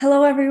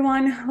Hello,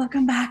 everyone.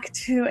 Welcome back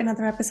to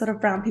another episode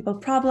of Brown People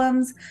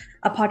Problems,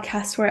 a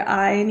podcast where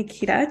I,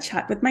 Nikita,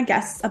 chat with my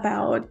guests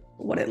about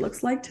what it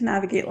looks like to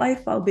navigate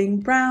life while being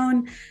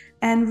brown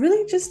and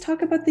really just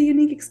talk about the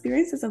unique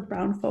experiences of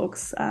brown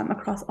folks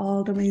across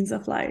all domains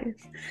of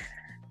life.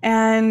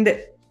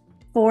 And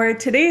for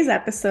today's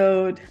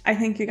episode, I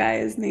think you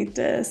guys need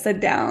to sit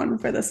down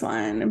for this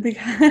one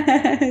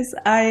because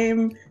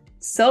I'm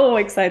so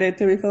excited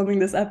to be filming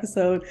this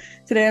episode.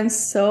 Today, I'm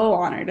so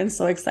honored and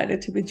so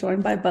excited to be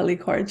joined by Bali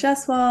Kaur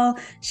Jeswal.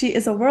 She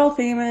is a world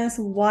famous,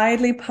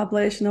 widely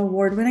published, and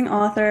award winning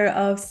author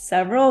of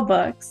several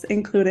books,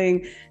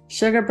 including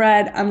Sugar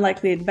Bread,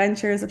 Unlikely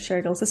Adventures of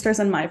Shergill Sisters,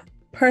 and my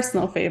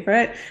personal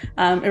favorite,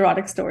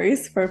 Erotic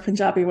Stories for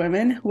Punjabi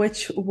Women,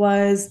 which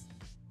was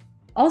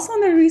also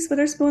on the Reese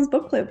Witherspoon's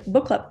book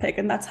club pick,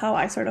 and that's how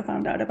I sort of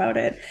found out about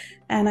it.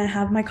 And I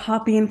have my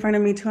copy in front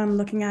of me too. I'm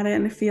looking at it,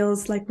 and it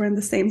feels like we're in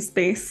the same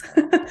space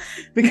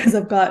because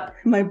I've got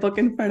my book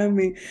in front of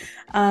me.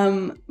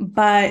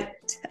 But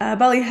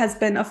Bali has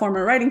been a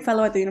former writing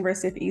fellow at the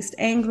University of East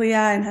Anglia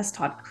and has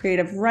taught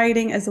creative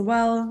writing as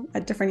well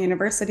at different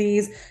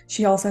universities.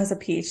 She also has a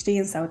PhD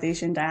in South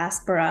Asian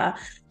diaspora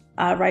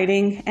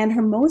writing, and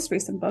her most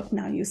recent book,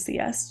 Now You See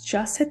Us,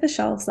 just hit the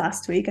shelves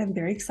last week. I'm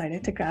very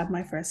excited to grab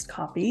my first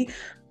copy.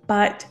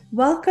 But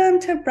welcome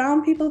to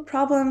Brown People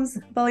Problems,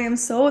 Bali. I'm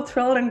so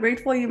thrilled and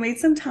grateful you made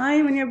some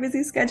time in your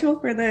busy schedule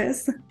for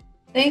this.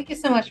 Thank you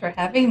so much for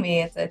having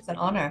me. It's an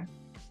honor.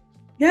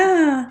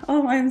 Yeah.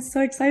 Oh, I'm so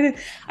excited.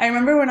 I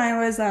remember when I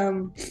was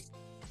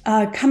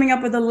coming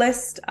up with a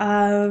list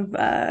of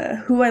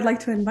who I'd like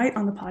to invite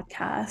on the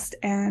podcast.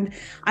 And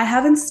I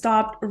haven't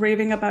stopped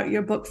raving about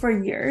your book for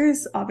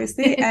years,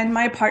 obviously. And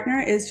my partner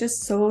is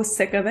just so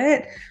sick of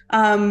it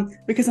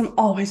because I'm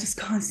always just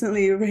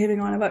constantly raving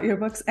on about your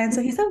books. And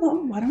so he said, well,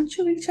 why don't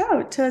you reach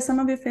out to some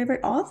of your favorite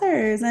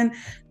authors and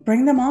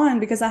bring them on?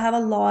 Because I have a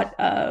lot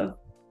of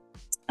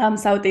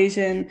South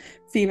Asian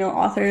female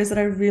authors that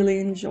I really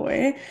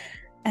enjoy.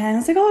 And I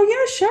was like, oh,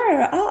 yeah,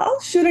 sure. I'll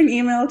shoot an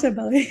email to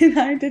Billy. And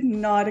I did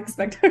not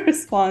expect a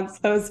response.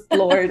 I was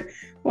floored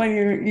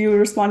when you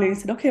responded. You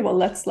said, okay, well,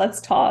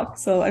 let's talk.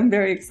 So I'm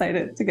very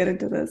excited to get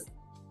into this.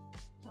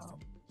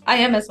 I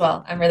am as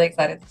well. I'm really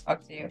excited to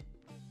talk to you.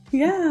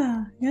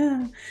 Yeah,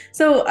 yeah.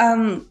 So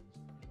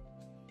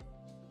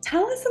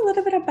tell us a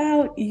little bit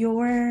about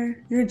your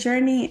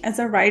journey as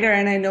a writer.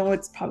 And I know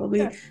it's probably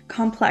Sure.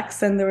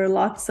 complex and there were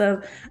lots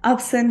of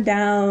ups and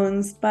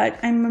downs, but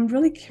I'm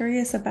really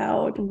curious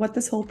about what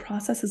this whole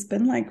process has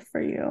been like for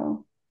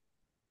you.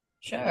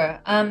 Sure.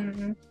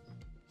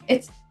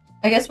 It's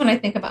I guess when I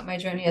think about my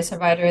journey as a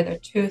writer, there are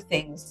two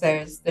things.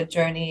 There's the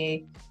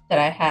journey that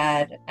I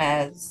had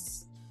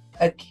as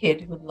a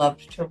kid who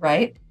loved to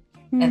write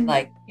and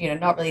Mm.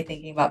 not really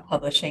thinking about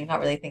publishing, not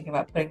really thinking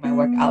about putting my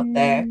work out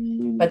there,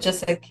 Mm. but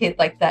just a kid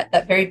like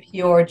that very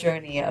pure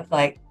journey of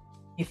like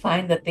you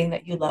find the thing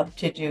that you love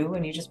to do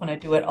and you just want to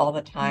do it all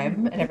the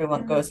time and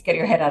everyone Yeah. goes, get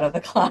your head out of the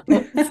clouds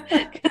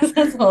because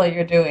that's all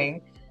you're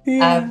doing.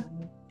 Yeah. Um,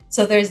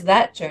 so there's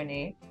that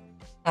journey,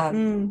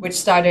 Mm. which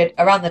started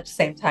around the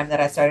same time that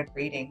I started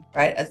reading,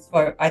 right? As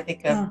for I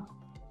think Oh.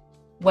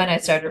 when I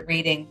started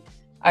reading,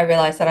 I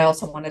realized that I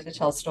also wanted to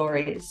tell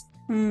stories.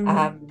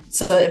 Mm.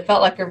 So it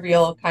felt like a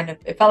real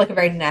it felt like a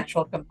very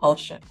natural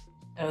compulsion.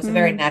 And it was a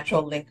very Mm.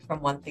 natural link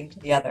from one thing to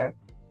the other.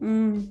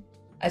 Mm.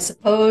 I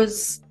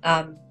suppose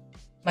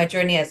my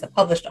journey as a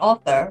published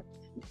author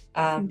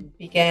Mm.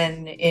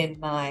 began in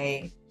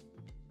my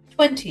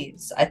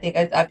 20s. I think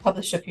I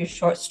published a few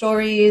short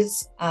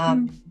stories.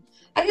 Mm.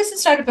 I guess it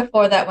started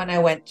before that when I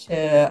went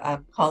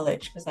to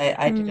college because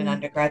I did an Mm.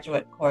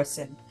 undergraduate course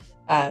in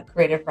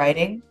creative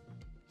writing.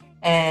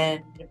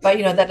 And but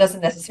that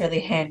doesn't necessarily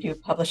hand you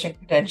publishing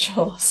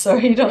credentials, or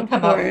you don't Of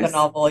come out with a course.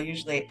 novel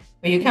usually,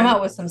 but you come Yeah.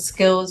 out with some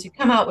skills. You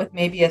come out with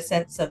maybe a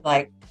sense of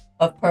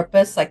of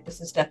purpose, like this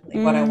is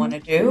definitely what I want Mm.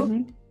 to do.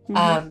 Mm-hmm.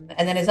 Mm-hmm.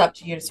 And then it's up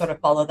to you to sort of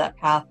follow that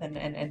path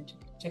and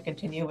to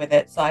continue with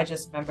it. So I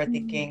just remember Mm.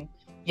 thinking,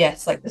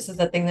 yes, like this is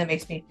the thing that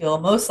makes me feel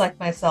most like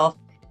myself.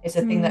 It's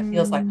the thing that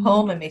feels like Mm.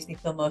 home and makes me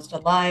feel most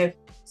alive.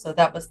 So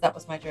that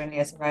was my journey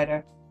as a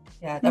writer.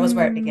 Yeah, that was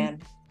where it Mm. began.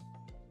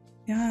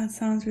 Yeah, it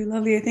sounds really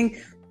lovely. I think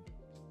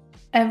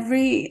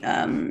every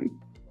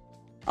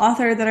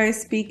author that I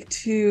speak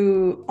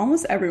to,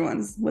 almost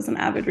everyone's was an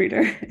avid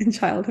reader in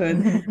childhood.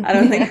 I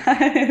don't think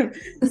Yeah.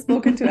 I've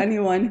spoken to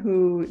anyone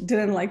who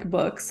didn't like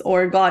books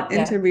or got Yeah.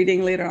 into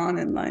reading later on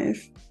in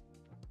life.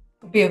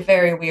 Would be a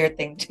very weird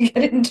thing to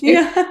get into.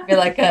 Yeah. Be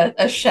like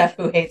a chef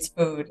who hates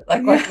food.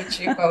 Like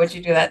Yeah. why would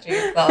you do that to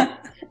yourself?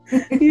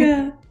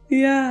 Yeah.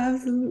 Yeah,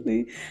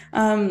 absolutely.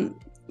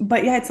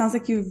 But yeah, it sounds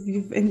like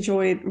you've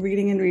enjoyed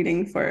reading and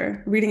writing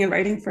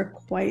for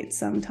quite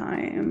some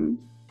time.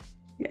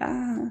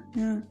 Yeah,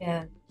 yeah.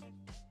 Yeah.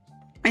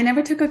 I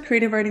never took a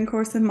creative writing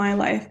course in my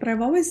life, but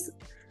I've always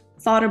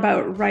thought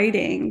about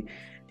writing.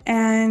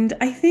 And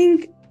I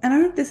think, and I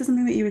don't know if this is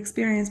something that you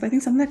experience, but I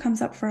think something that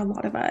comes up for a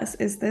lot of us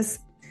is this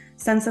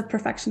sense of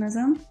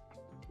perfectionism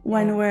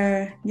when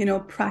Yeah. we're,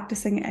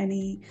 practicing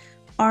any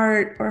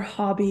art or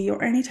hobby or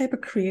any type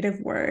of creative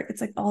work,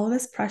 it's like all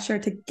this pressure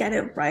to get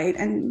it right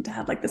and to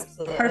have like this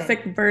Absolutely.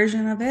 perfect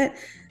version of it.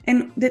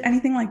 And did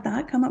anything like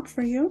that come up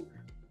for you?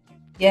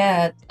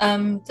 Yeah,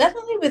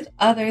 definitely with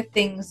other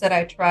things that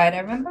I tried. I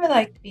remember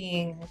like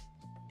being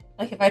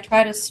like if I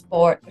tried a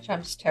sport, which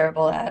I'm just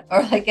terrible at,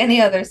 or like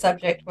any other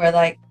subject where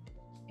like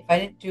if I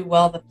didn't do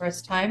well the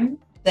first time,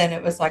 then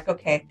it was like,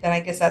 okay, then I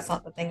guess that's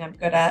not the thing I'm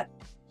good at,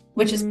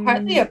 which is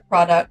partly Mm, a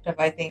product of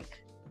I think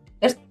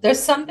there's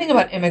something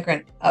about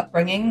immigrant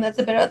upbringing that's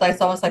a bit of, like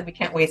it's almost like we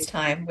can't waste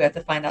time. We have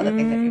to find out the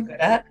thing that you're mm,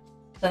 good at.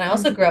 Then I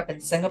also mm, grew up in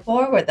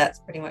Singapore where that's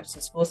pretty much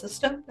the school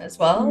system as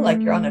well.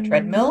 Like you're on a mm.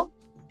 treadmill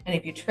and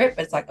if you trip,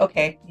 it's like,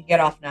 okay, you get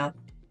off now.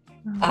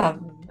 Oh,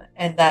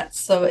 And that's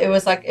so it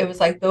was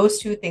like those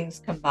two things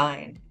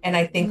combined. And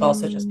I think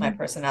also just my mm,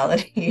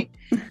 personality,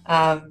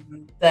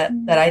 that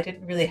mm, I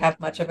didn't really have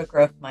much of a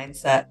growth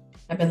mindset.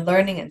 I've been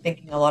learning and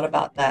thinking a lot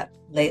about that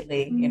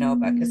lately, you know,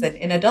 because mm,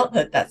 in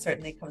adulthood that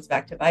certainly comes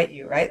back to bite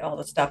you, right? All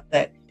the stuff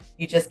that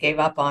you just gave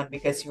up on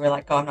because you were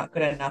like, oh, I'm not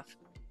good enough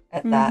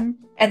at that. mhm,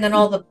 And then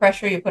all the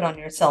pressure you put on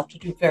yourself to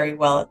do very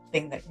well at the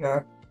thing that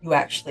you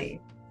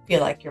actually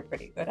feel like you're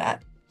pretty good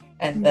at,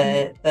 and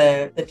mhm,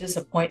 the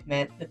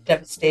disappointment, the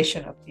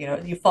devastation of, you know,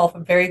 you fall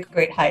from very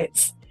great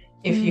heights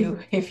mm,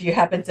 if you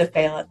happen to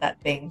fail at that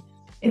thing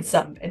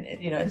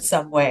you know, in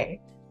some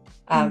way.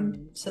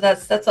 mm, So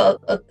that's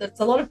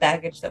a lot of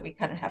baggage that we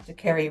kind of have to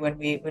carry when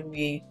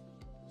we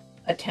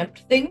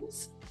attempt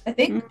things. I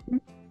think mhm.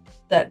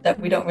 that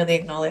we don't really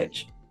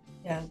acknowledge.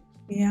 Yeah,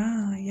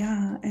 Yeah,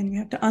 yeah. And we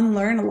have to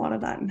unlearn a lot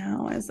of that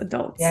now as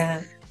adults,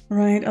 yeah,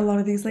 right? A lot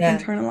of these like yeah,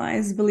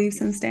 internalized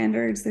beliefs and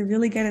standards, they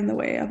really get in the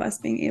way of us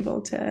being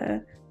able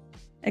to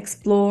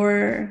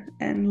explore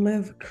and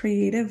live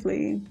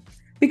creatively.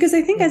 Because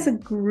I think yeah. as a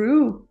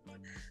group,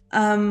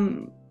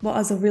 well,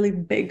 as a really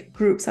big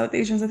group, South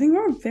Asians, I think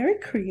we're very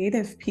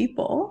creative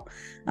people.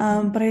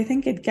 Hmm. But I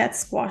think it gets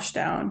squashed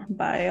down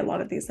by a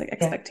lot of these like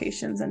Yeah.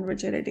 expectations and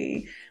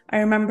rigidity. I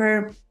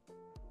remember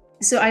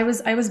so I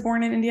was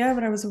born in India,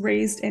 but I was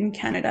raised in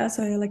Canada.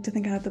 So I like to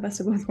think I have the best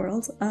of both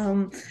worlds.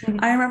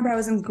 I remember I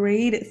was in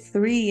grade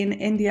 3 in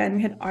India and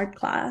we had art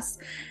class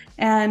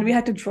and we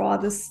had to draw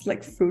this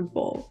like fruit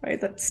bowl,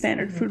 right? That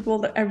standard fruit bowl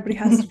that everybody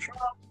has to draw.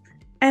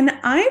 And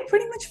I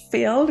pretty much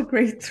failed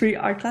grade 3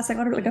 art class. I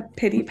got like a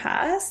pity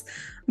pass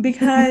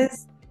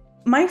because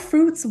my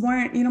fruits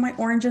weren't, my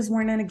oranges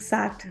weren't an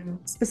exact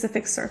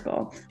specific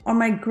circle, or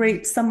my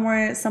grapes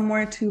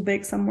somewhere too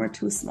big, somewhere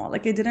too small.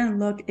 Like it didn't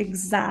look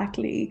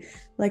exactly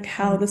like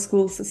how the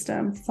school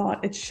system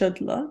thought it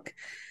should look.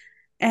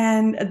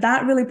 And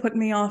that really put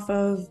me off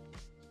of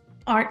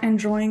art and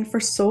drawing for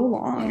so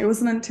long. It Yeah.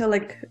 wasn't until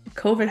like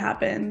COVID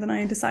happened then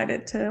I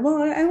decided to,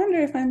 well, I wonder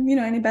if I'm,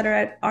 any better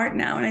at art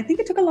now. And I think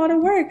it took a lot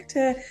of work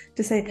to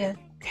say, Yeah.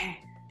 okay,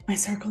 my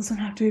circles don't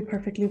have to be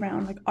perfectly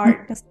round. Like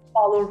art doesn't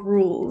follow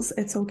rules.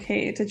 It's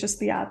okay to just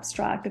be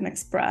abstract and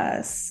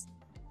express.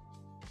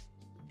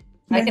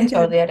 But I I can think it,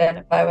 totally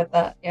identify with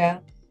that. Yeah.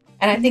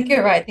 And I think yeah.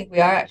 you're right. I think we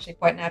are actually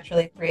quite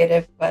naturally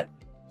creative, but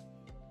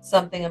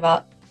something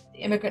about the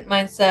immigrant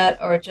mindset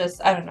or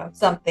just, I don't know,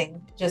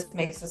 something just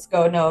makes us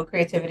go, no,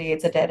 creativity,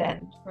 it's a dead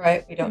end,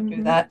 right? We don't do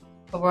Mm-hmm. that.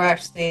 But we're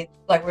actually,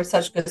 like, we're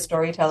such good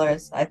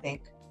storytellers, I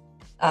think.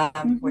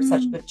 We're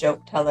such Mm-hmm. good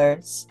joke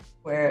tellers.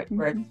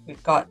 Mm-hmm.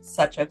 We've got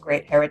such a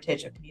great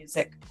heritage of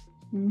music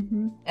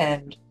Mm-hmm.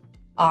 and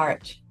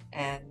art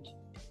and,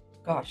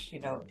 gosh, you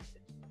know,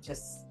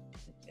 just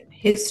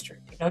history,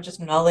 you know, just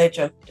knowledge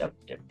of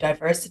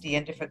diversity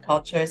and different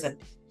cultures and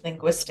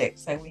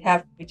linguistics. Like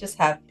we just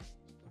have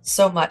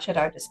so much at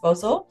our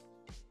disposal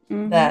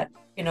Mm-hmm. that,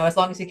 you know, as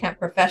long as you can't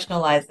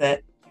professionalize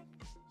it,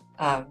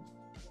 um,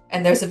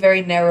 and there's a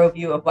very narrow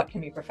view of what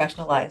can be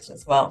professionalized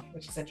as well,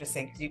 which is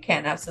interesting because you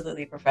can't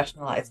absolutely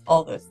professionalize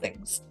all those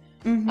things.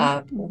 Mm-hmm.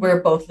 Mm-hmm.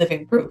 We're both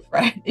living proof,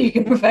 right? You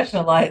can Mm-hmm.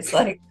 professionalize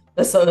like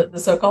the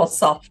so-called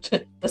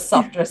the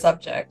Yeah. softer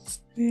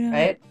subjects, Yeah.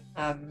 right?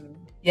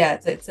 Yeah,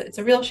 it's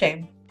a real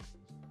shame.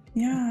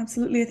 Yeah,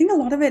 absolutely. I think a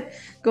lot of it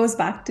goes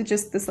back to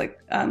just this like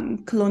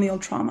colonial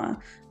trauma,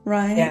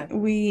 right? Yeah.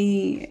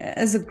 We,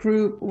 as a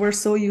group, we're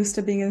so used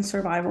to being in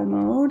survival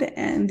mode,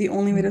 and the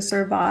only way to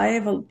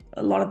survive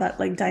a lot of that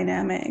like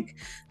dynamic,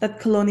 that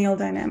colonial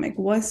dynamic,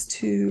 was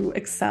to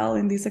excel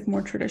in these like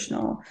more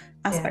traditional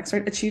Yeah. aspects,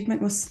 right?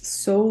 Achievement was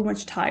so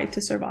much tied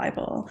to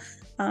survival.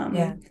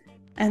 Yeah. Um,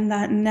 and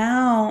that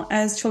now,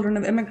 as children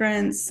of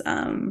immigrants,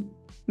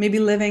 maybe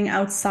living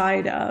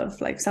outside of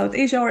like South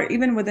Asia or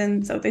even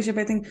within South Asia,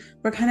 but I think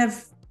we're kind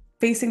of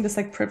facing this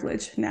like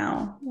privilege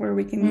now where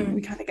we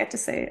Mm. kind of get to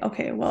say,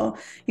 okay, well,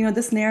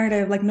 this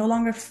narrative like no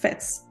longer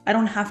fits. I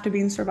don't have to be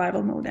in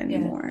survival mode Yeah.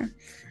 anymore.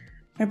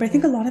 Right? But I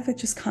think Yeah. a lot of it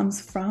just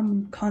comes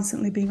from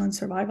constantly being on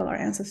survival. Our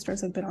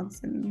ancestors have been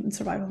in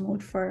survival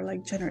mode for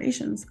like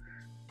generations.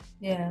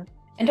 Yeah.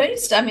 And don't you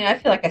I mean, I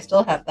feel like I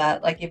still have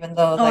that. Like even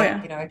though Oh like,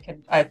 yeah. you know, I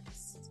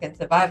can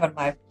survive on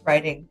my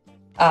writing,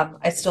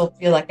 I still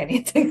feel like I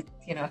need to,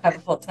 you know, have a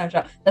full-time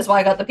job. That's why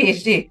I got the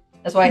PhD.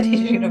 That's why I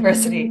teach at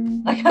university.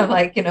 Like Mm-hmm. I'm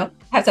like, you know,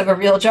 I have to have a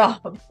real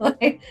job.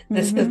 Like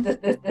Mm-hmm.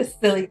 this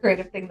silly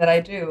creative thing that I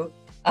do.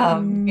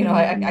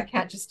 I Mm,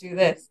 can't just do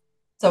this.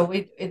 So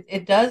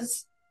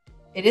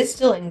it is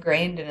still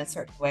ingrained in a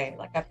certain way.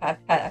 Like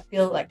I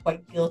feel like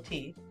quite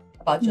guilty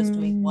about just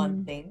doing one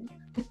mm, thing,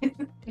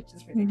 which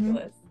is mm-hmm,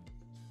 ridiculous.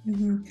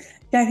 mm-hmm.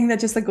 Yeah, I think that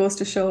just like goes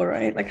to show,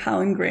 right? Like how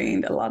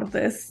ingrained a lot of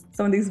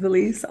some of these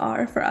beliefs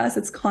are for us.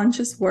 It's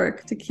conscious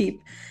work to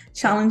keep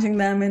Yeah, challenging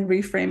them and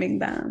reframing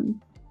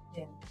them.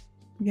 yeah,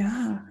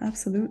 Yeah,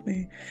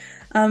 absolutely.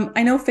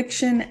 I know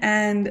fiction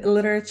and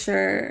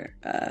literature,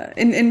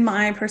 in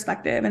my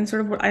perspective and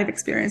sort of what I've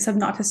experienced, have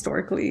not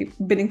historically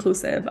been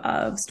inclusive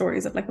of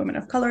stories of like women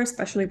of color,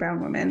 especially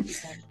brown women.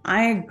 yeah,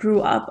 I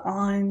grew up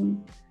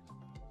on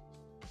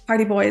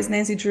Hardy Boys,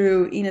 Nancy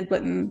Drew, Enid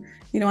Blyton.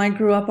 I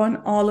grew up on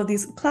all of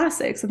these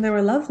classics and they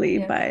were lovely,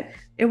 yeah, but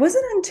it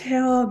wasn't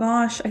until,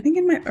 gosh, I think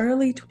in my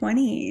early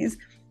 20s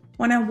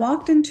when I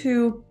walked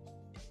into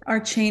our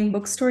chain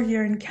bookstore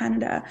here in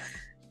Canada.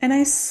 And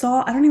I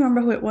don't even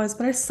remember who it was,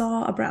 but I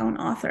saw a brown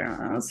author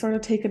and I was sort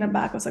of taken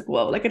aback. I was like,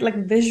 whoa, like it,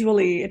 like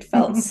visually, it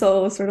felt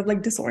so sort of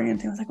like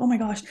disorienting. I was like, oh my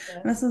gosh.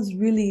 yeah, And this was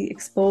really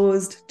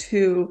exposed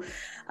to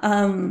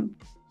um,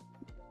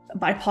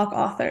 BIPOC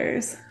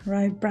authors,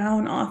 right?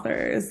 Brown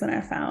authors. Then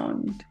I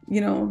found,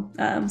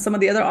 some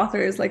of the other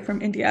authors like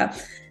from India.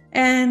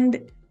 And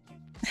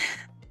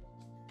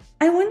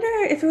I wonder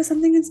if it was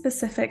something in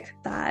specific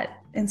that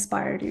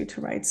inspired you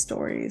to write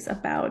stories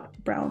about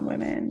brown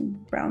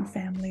women, brown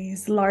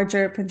families,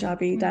 larger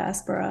Punjabi Mhm.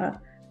 diaspora.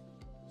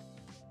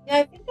 Yeah.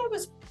 I think I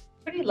was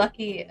pretty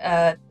lucky.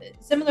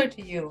 Similar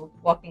to you,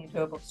 walking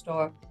into a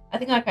bookstore. I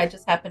think like I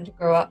just happened to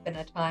grow up in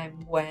a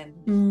time when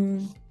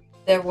Mm,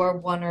 there were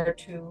one or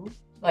two.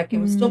 Like it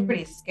was still mm,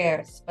 pretty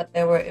scarce, but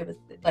there were it was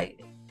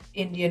like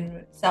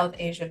Indian, South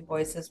Asian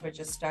voices were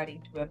just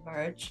starting to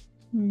emerge.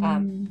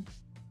 Um, mm,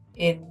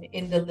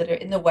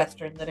 in the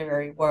Western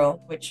literary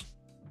world, which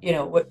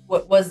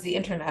what was the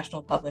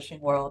international publishing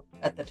world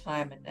at the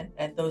time,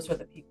 and those were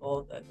the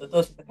people,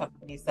 those were the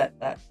companies that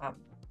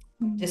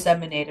mm,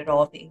 disseminated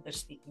all of the English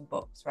speaking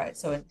books, right?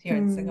 So here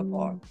in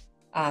Singapore,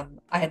 mm,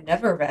 I had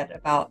never read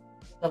about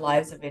the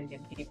lives of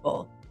Indian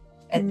people,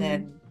 and mm,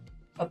 then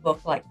a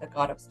book like The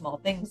God of Small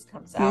Things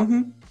comes out,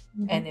 mhm,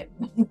 mhm, and it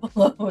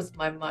blows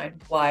my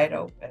mind wide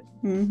open.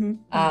 mhm,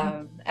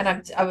 mhm, And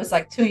I was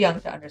like too young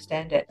to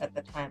understand it at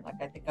the time. Like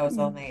mm, I was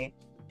only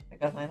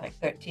like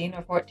 13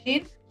 or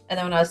 14. And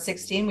then when I was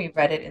 16, we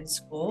read it in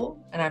school,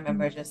 and I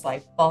remember just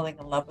like falling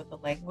in love with the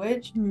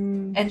language,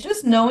 mm, and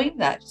just knowing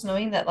that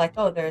like,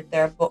 oh, there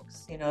are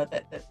books,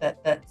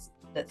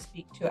 that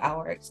speak to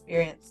our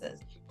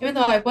experiences. Even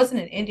though I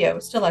wasn't in India, it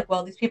was still like,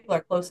 well, these people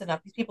are close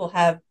enough. These people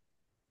have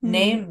mm,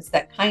 names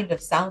that kind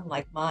of sound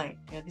like mine.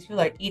 These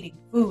people are eating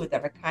food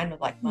that are kind of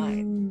like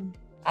mine. mm,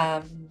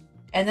 um,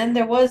 and then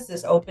there was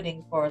this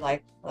opening for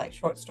like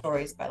short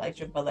stories by like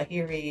Jhumpa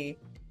Lahiri,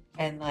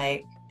 and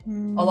like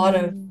a lot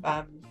of mm,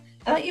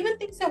 and like even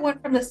things that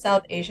weren't from the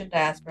South Asian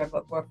diaspora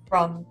but were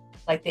from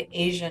like the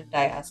Asian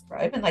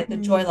diaspora, even like the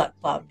Joy mm, Luck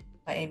Club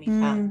by Amy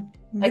Tan.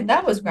 mm, Like mhm,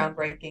 that was mhm.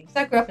 groundbreaking because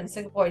I grew up in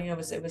Singapore. It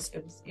was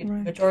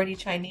Right. majority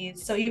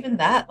Chinese, so even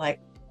that, like,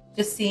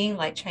 just seeing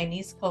like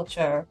Chinese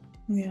culture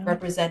Yeah.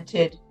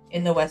 represented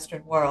in the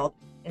Western world,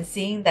 and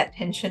seeing that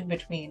tension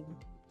between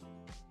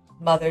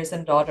mothers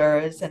and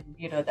daughters, and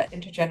that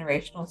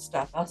intergenerational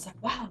stuff, I was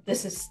like, wow,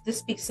 this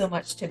speaks so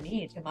much to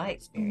me, to my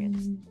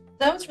experience. Mm,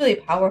 That was really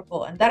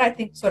powerful, and that I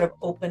think sort of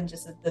opened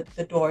just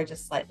the door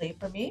just slightly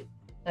for me.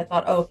 I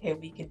thought, oh, okay,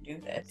 we can do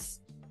this.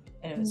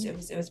 And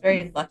mm. it was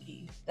very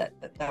lucky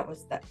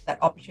that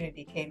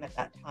opportunity came at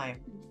that time.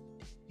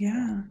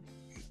 Yeah.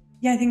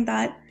 Yeah, I think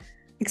that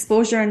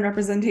exposure and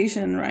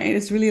representation, right,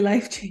 is really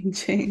life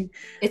changing.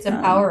 It's Um,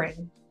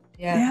 empowering.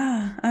 Yeah.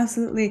 yeah,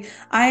 absolutely.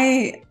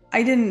 I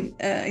didn't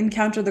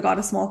encounter The God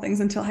of Small Things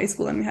until high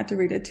school, and we had to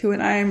read it too.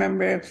 And I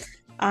remember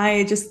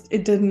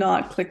it did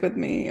not click with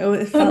me.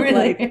 It Oh, felt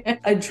like really?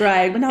 a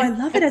drag. But now I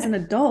love it as an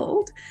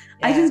adult.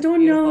 I Yeah, just it's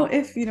don't know beautiful.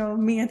 if,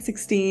 me at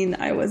 16,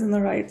 I was in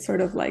the right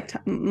sort of like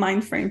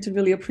mind frame to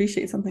really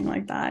appreciate something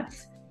like that.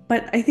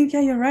 But I think,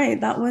 yeah, you're right.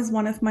 That was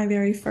one of my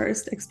very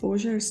first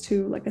exposures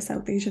to like a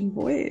South Asian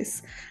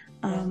voice.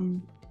 Yeah.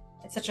 Um,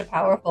 It's such a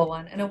powerful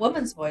one, and a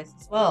woman's voice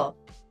as well.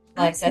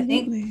 Like, I think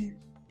Absolutely.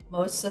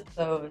 most of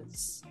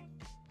those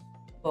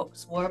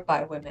books were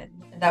by women,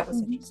 and that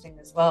was Mhm. interesting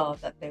as well.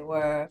 That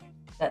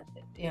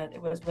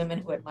it was women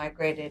who had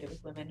migrated. It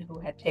was women who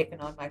had taken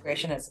on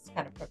migration as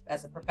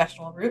as a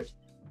professional route,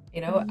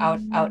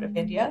 out of Mm,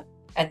 India,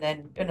 and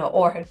then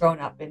or had grown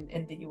up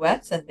in the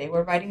U.S. and they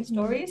were writing mm,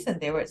 stories, and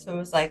they were so it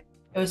was like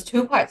it was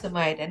two parts of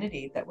my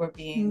identity that were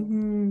being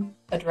mhm,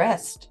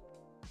 addressed.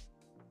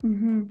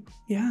 mhm.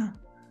 Yeah,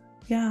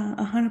 yeah,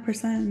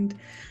 100%.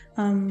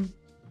 Um,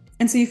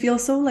 and so you feel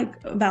so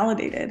like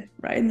validated,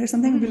 right? And there's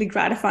something really Mhm.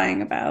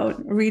 gratifying about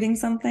reading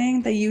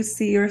something that you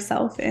see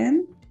yourself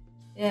in.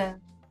 Yeah.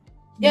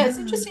 Yeah, it's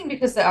Yeah. interesting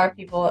because there are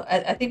people.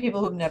 I think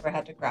people who've never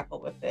had to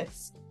grapple with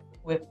this,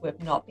 with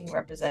not being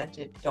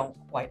represented, don't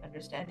quite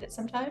understand it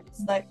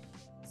sometimes. Like,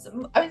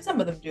 I mean, some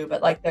of them do,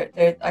 but like,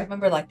 they're. I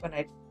remember like when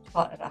I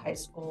taught at a high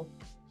school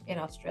in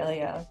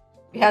Australia,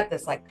 we had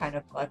this like kind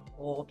of like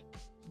old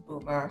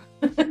boomer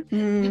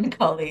Mm,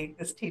 colleague,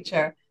 this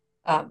teacher,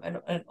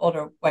 an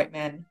older white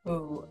man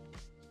who,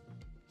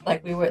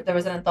 like, there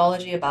was an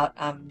anthology about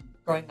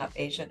growing up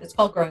Asian. It's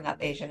called Growing Up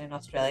Asian in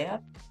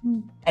Australia,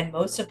 mm, and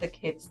most of the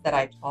kids that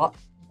I taught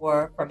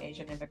were from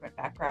Asian immigrant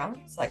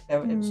backgrounds. Like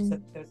it was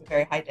mm, there was a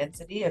very high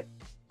density of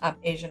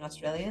Asian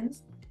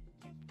Australians,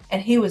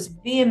 and he was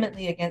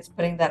vehemently against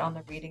putting that on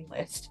the reading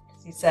list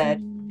because he said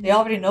they mm.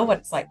 already know what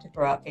it's like to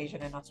grow up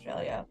Asian in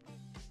Australia,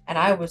 and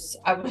I was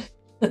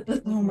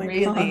Oh my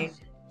really. gosh.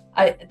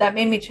 That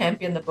made me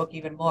champion the book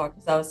even more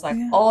because I was like,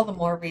 Yeah. all the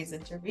more reason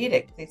to read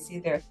it because they see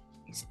their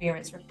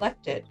experience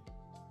reflected,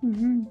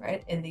 Hmm.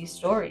 right, in these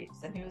stories.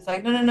 And he was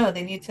like, no, no, no,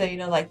 they need to,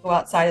 like, go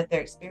outside of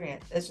their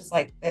experience. It's just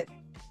like that.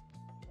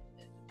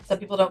 Some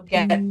people don't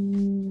get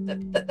the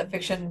Mm.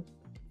 fiction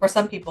for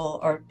some people,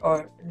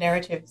 or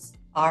narratives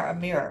are a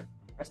mirror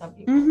for some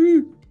people, Hmm.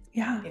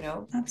 Yeah, you know,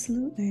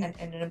 absolutely.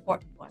 and an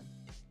important one.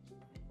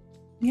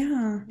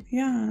 Yeah,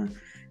 yeah.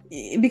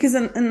 Because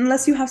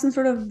unless you have some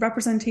sort of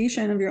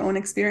representation of your own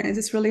experience,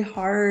 it's really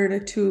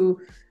hard to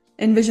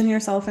envision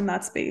yourself in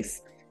that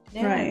space,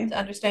 Yeah, right? to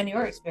understand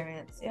your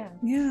experience. Yeah.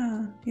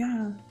 Yeah,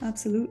 yeah,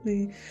 absolutely.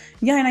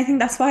 Yeah, and I think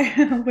that's why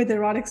with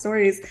erotic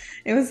stories,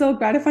 it was so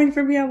gratifying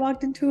for me. I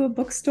walked into a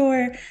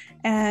bookstore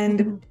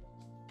and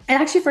it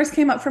actually first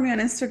came up for me on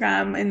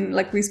Instagram in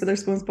like Reese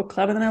Witherspoon's book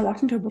club, and then I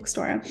walked into a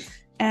bookstore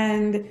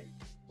and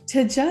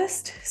to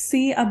just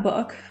see a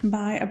book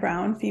by a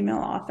brown female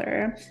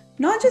author,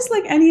 not just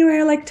like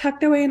anywhere like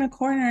tucked away in a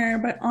corner,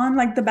 but on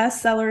like the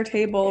bestseller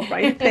table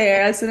right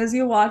there. As soon as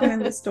you walk in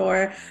the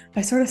store,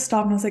 I sort of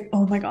stopped and I was like,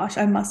 oh my gosh,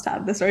 I must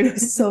have this, right? It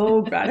was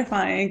so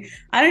gratifying.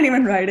 I didn't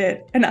even write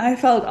it, and I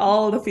felt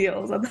all the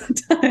feels at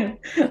that time.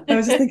 I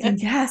was just thinking,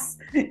 yes,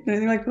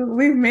 like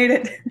we've made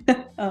it.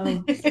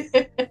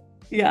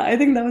 Yeah, I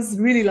think that was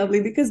really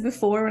lovely because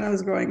before, when I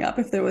was growing up,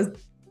 if there was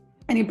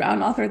any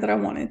brown author that I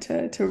wanted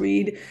to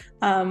read,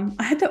 I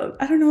had to,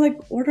 I don't know, like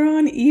order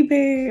on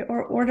eBay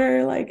or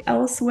order like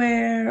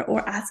elsewhere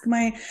or ask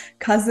my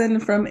cousin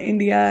from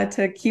India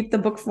to keep the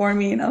book for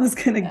me, and I was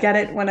gonna Yeah. get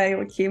it when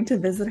I came to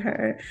visit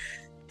her.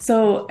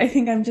 So I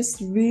think I'm just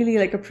really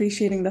like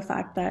appreciating the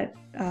fact that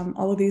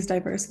all of these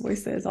diverse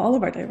voices, all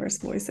of our diverse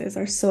voices,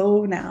 are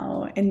so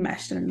now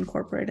enmeshed and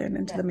incorporated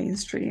into Yeah, the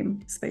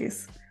mainstream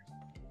space.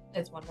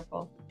 it's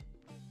wonderful.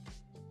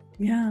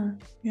 Yeah,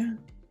 yeah.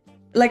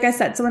 Like I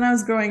said, so when I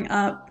was growing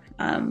up,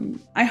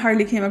 I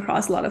hardly came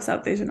across a lot of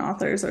South Asian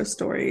authors or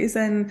stories.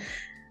 And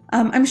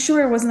I'm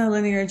sure it wasn't a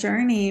linear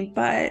journey,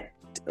 but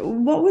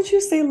what would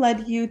you say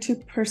led you to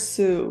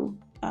pursue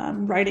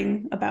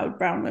writing about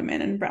brown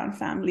women and brown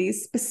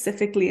families,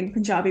 specifically, and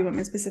Punjabi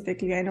women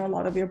specifically? I know a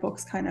lot of your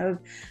books kind of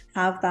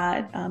have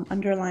that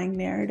underlying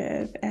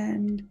narrative.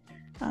 And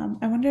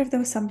I wonder if there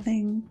was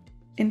something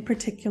in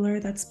particular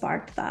that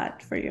sparked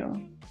that for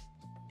you.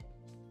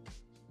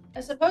 I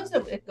suppose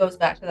it goes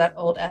back to that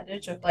old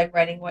adage of like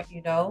writing what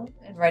you know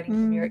and writing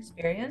from your Mm,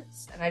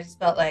 experience. And I just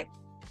felt like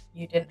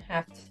you didn't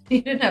have to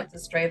you didn't have to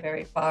stray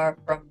very far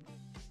from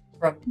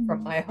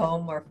mm, my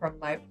home or from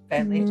my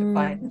family to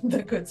find mm.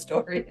 the good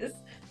stories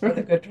or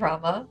the good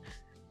drama.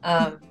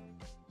 Um,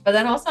 but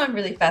then also I'm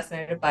really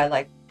fascinated by,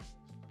 like,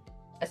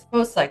 I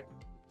suppose, like,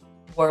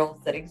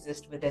 worlds that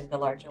exist within the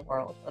larger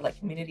world, or like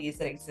communities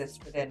that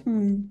exist within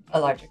Mm, a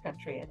larger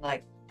country. And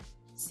like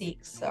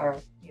Sikhs are,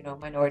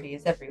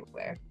 minorities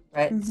everywhere,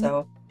 right? mhm,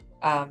 So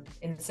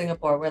in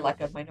Singapore, we're like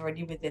a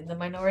minority within the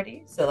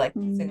minority. So like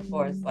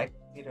Singapore is mm, like,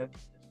 a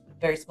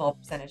very small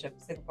percentage of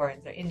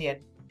Singaporeans are Indian.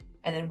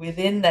 And then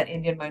within that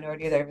Indian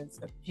minority, there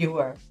are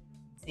fewer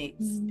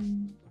Sikhs.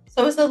 mm,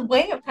 So it's a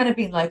way of kind of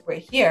being like, we're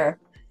here,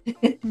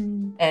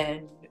 mm,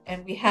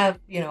 and we have,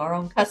 our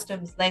own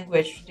customs,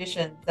 language,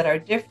 traditions that are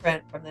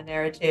different from the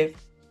narrative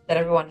that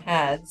everyone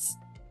has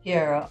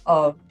here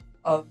of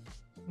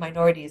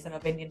minorities and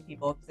of Indian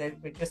people,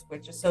 because we're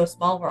just so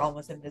small, we're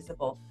almost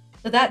invisible.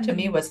 So that to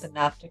me mm, was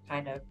enough to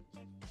kind of,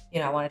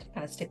 I wanted to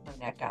kind of stick my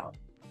neck out,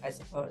 I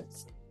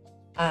suppose.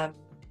 Um,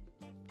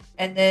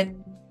 and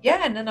then,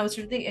 yeah, and then I was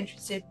really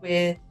interested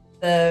with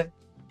the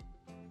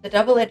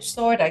double-edged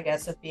sword, I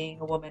guess, of being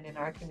a woman in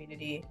our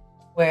community,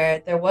 where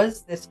there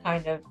was this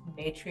kind of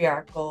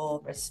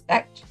matriarchal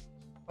respect,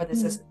 or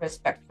this mm, is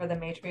respect for the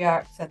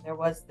matriarchs, and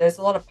there's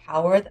a lot of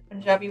power that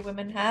Punjabi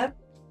women have,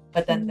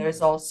 but then mm,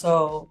 there's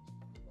also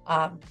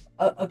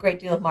a great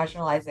deal of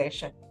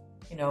marginalization.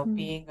 mm,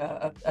 Being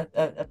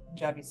a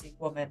Punjabi Sikh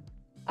woman,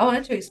 I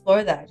wanted to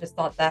explore that. I just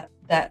thought that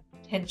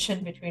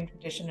tension between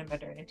tradition and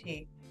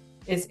modernity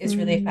is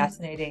really mm,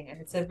 fascinating, and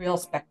it's a real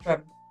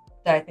spectrum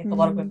that I think a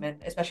lot of mm. women,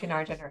 especially in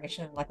our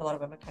generation, like a lot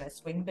of women, kind of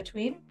swing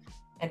between,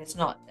 and it's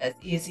not as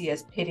easy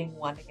as pitting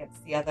one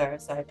against the other.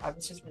 So I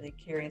was just really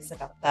curious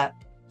about that,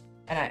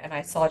 and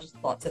I saw just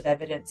lots of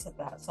evidence of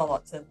that. I saw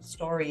lots of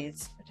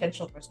stories,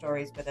 potential for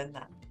stories within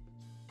that.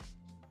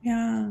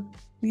 Yeah,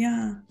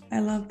 yeah, I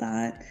love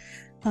that.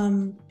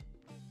 Um,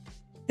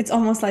 it's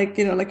almost like,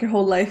 like your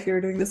whole life you're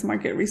doing this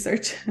market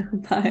research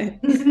by,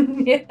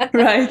 Yeah,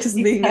 right, just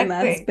being in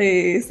that exactly.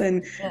 space,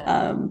 and Yeah.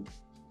 um,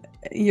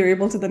 you're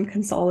able to then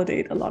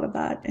consolidate a lot of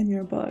that in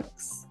your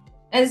books.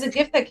 And it's a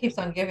gift that keeps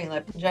on giving.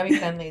 Like Punjabi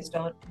families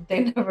don't, they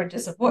never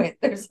disappoint.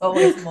 There's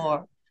always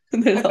more.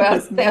 There's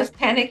always I more. was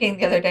panicking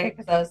the other day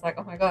because I was like,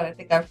 oh my God, I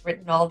think I've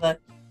written all the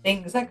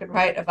things I could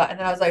write about. And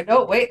then I was like,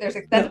 no, wait, there's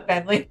No. extended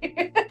family.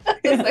 I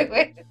was Yeah. like,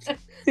 wait,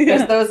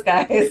 there's Yeah. those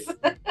guys.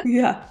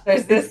 Yeah.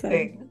 There's this Exactly.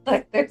 thing.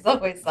 Like, there's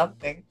always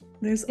something.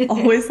 There's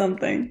always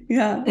something.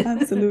 Yeah,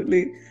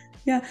 absolutely.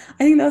 Yeah,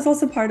 I think that's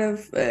also part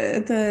of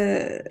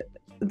the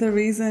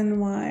reason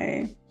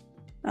why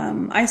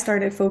I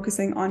started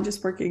focusing on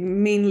just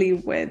working mainly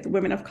with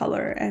women of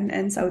color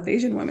and South Mm,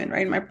 Asian women,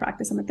 right? In my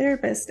practice, I'm a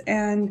therapist,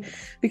 and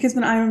because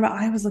when I remember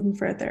I was looking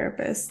for a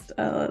therapist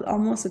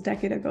almost a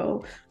decade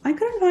ago, I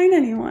couldn't find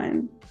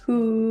anyone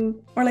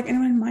who, or like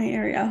anyone in my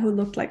area who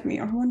looked like me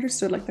or who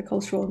understood like the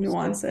cultural understood.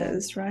 Yeah.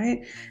 nuances,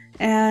 right?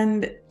 And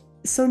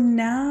so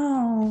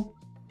now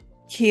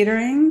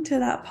catering to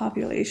that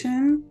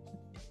population,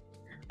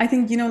 I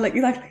think,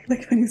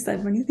 like when you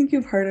said, when you think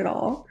you've heard it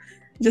all,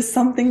 just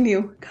something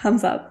new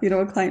comes up.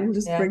 A client will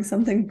just Yeah. bring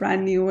something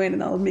brand new in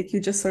and that'll make you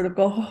just sort of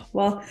go, oh,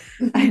 well,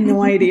 I had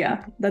no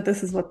idea that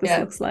this is what this Yeah.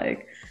 looks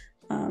like.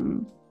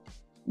 Um,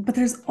 but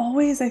there's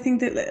always, I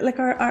think that like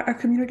our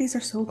communities are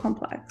so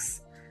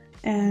complex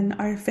and Mm,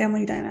 our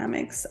family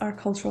dynamics, our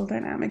cultural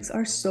dynamics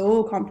are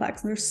so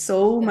complex. And there's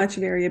so yeah. much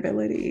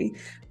variability,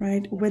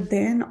 right, Yeah.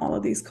 within all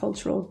of these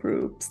cultural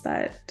groups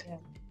that Yeah.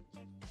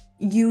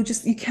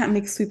 you can't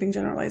make sweeping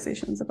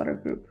generalizations about a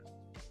group.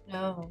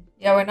 No.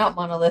 Yeah, we're not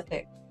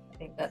monolithic. I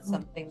think that's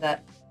something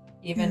that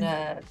even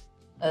Yeah.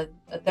 a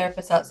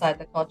therapist outside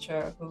the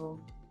culture who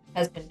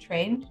has been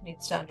trained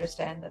needs to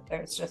understand that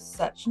there's just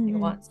such Mm-hmm.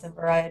 nuance and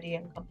variety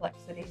and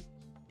complexity.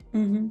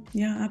 Mm-hmm.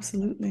 Yeah,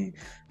 absolutely.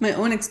 My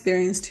own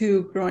experience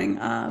too, growing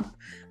up,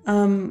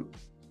 um,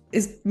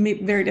 is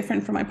very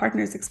different from my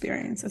partner's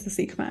experience as a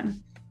Sikh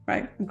man,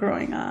 right?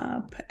 Growing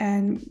up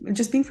and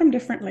just being from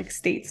different like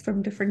states,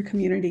 from different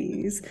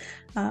communities,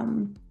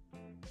 um,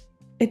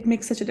 it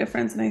makes such a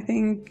difference. And I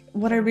think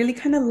what I Yeah. really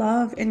kind of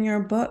love in your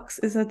books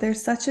is that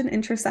there's such an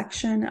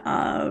intersection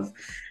of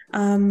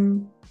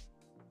um,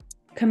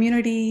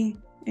 community,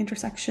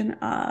 intersection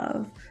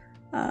of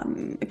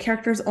a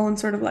character's own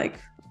sort of like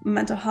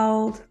mental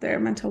health, their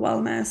mental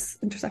wellness,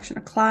 intersection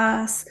of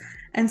class.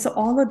 And so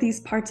all of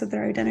these parts of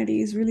their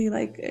identities really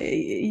like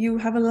you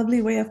have a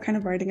lovely way of kind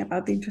of writing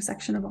about the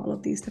intersection of all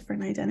of these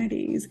different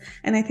identities.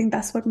 And I think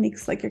that's what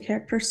makes like your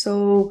character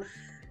so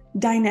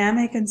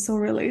dynamic and so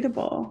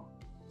relatable.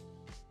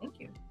 Thank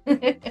you.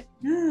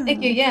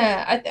 Thank you.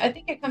 Yeah. Yeah, I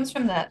think it comes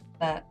from that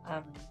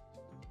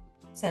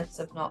sense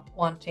of not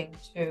wanting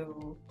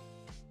to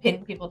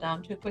pin people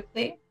down too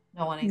quickly,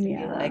 not wanting to be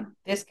Yeah. like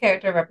this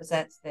character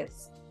represents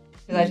this,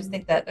 because I just Mm-hmm.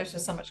 think that there's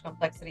just so much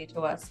complexity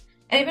to us,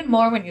 and even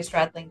more when you're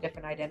straddling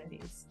different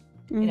identities.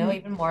 Mm-hmm.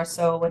 Even more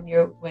so when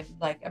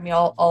like I mean,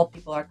 all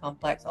people are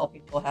complex. All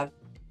people have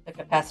the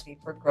capacity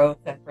for growth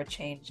and for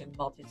change and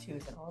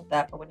multitudes and all of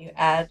that. But when you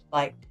add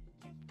like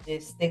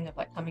this thing of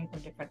like coming from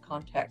different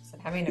contexts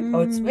and having a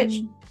code switch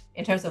Mm-hmm.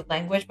 in terms of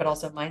language, but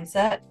also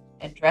mindset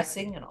and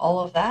dressing and all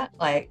of that,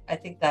 like I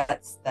think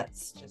that's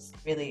just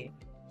really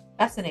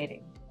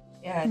fascinating.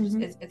 Yeah, just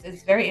Mm-hmm.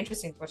 it's very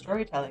interesting for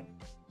storytelling.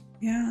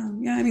 Yeah,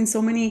 yeah. I mean,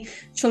 so many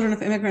children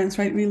of immigrants,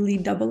 right, really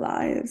lead double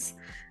lives.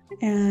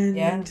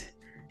 Yeah. And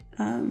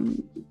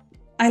um,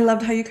 I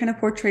loved how you kind of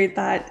portrayed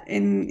that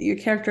in your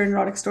character in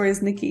Erotic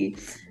Stories, Nikki.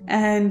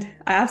 And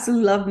I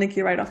absolutely love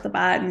Nikki right off the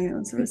bat,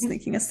 and sort of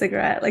sneaking a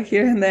cigarette like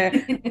here and there.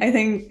 I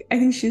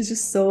think she's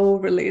just so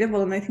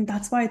relatable, and I think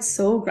that's why it's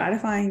so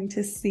gratifying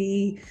to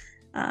see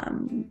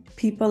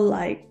people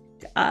like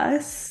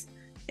us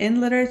in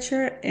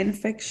literature, in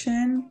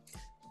fiction,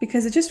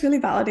 because it just really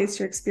validates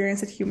your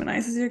experience, it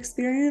humanizes your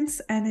experience,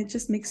 and it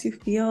just makes you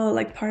feel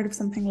like part of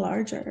something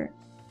larger.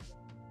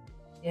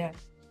 Yeah.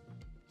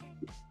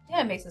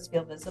 Yeah, it makes us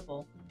feel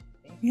visible,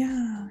 I think.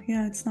 Yeah,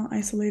 yeah, it's not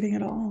isolating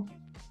at all.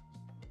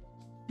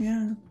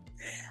 Yeah.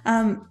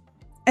 Um,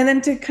 and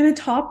then to kind of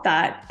top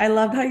that, I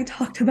loved how you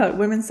talked about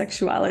women's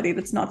sexuality.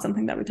 That's not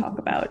something that we talk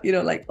about,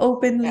 like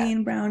openly Yeah.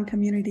 in brown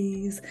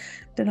communities.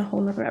 Did a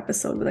whole other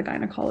episode with a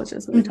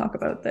gynecologist where we talk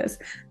about this.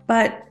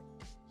 But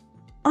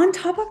on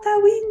top of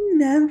that, we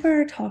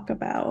never talk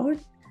about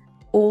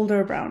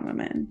older brown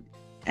women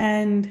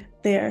and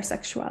their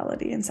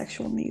sexuality and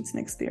sexual needs and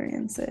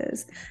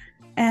experiences.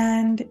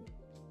 And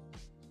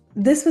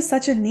this was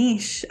such a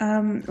niche.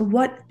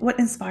 What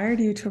inspired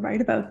you to write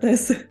about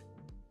this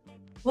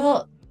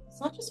Well,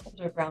 it's not just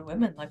older brown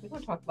women. Like we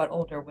don't talk about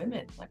older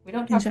women. Like we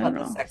don't in talk about the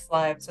general? sex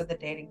lives or the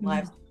dating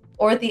lives No.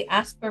 or the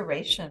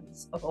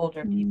aspirations of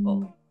older Mm,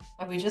 people.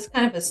 And we just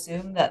kind of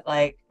assume that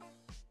like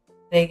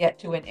they get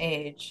to an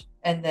age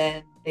and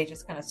then they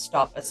just kind of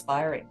stop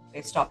aspiring.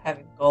 They stop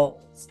having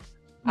goals.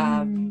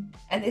 mm,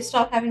 And they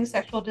stop having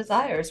sexual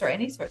desires or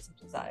any sorts of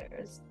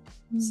desires.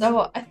 mm,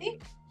 So I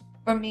think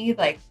for me,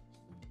 like,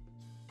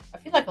 I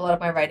feel like a lot of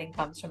my writing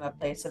comes from a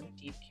place of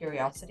deep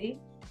curiosity.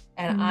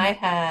 And I mm,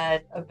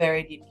 had a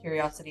very deep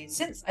curiosity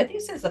since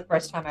the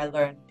first time I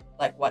learned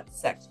like what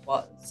sex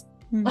was.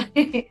 mm,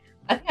 Like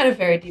I think I had a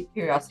very deep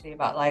curiosity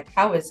about like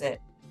how is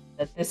it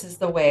that this is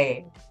the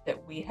way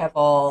that we have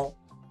all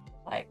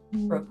like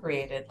Mm.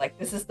 procreated. Like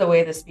this is the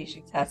way the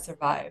species has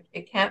survived.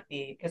 It can't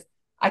be because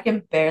I can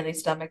barely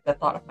stomach the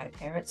thought of my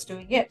parents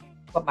doing it,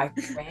 but my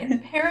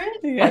grandparent,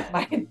 Yeah.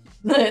 like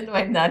my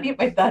my nanny,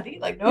 my daddy,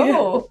 like Yeah.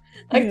 no,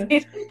 like Yeah.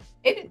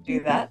 they didn't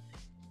do that.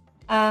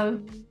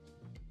 Um,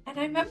 and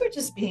I remember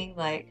just being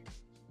like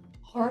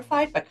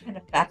horrified but kind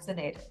of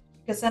fascinated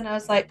because then I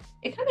was like,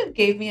 it kind of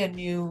gave me a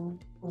new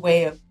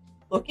way of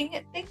looking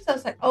at things. I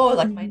was like, oh,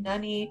 like my Mm.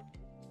 nanny,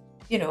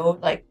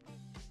 like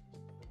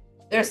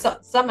there's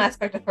some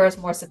aspect of her is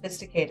more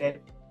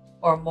sophisticated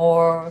or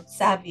more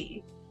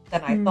savvy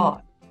than I Mm.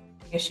 thought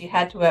because she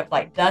had to have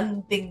like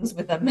done things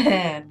with a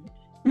man,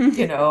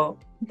 Mm.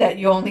 that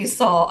you only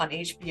saw on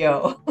HBO.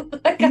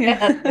 Like I Yeah.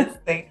 had this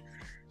thing.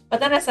 But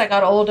then as I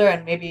got older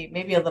and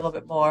maybe a little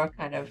bit more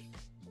kind of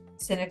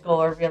cynical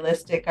or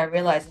realistic, I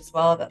realized as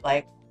well that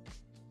like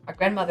our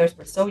grandmothers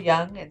were so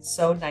young and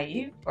so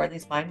naive, or at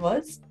least mine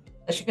was,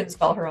 that she couldn't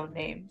spell her own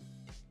name,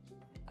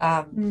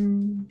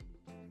 Mm.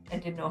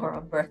 and didn't know her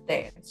own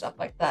birthday and stuff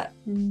like that.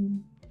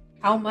 Mm.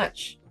 How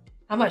much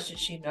how much did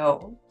she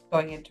know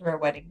going into her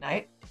wedding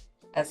night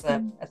as a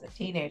Mm. as a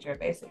teenager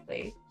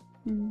basically?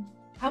 Mm.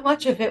 How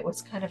much of it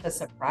was kind of a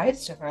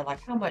surprise to her?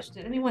 Like how much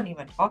did anyone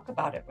even talk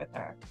about it with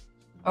her?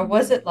 Or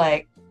was Mm. it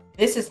like,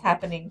 this is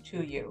happening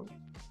to you?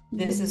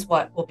 This Mm. is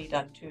what will be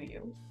done to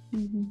you.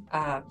 Mm.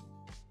 Um,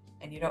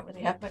 and you don't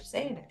really have much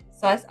say in it.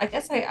 So I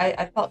guess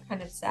I felt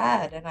kind of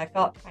sad, and I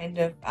felt kind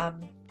of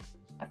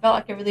I felt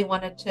like I really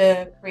wanted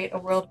to create a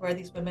world where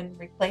these women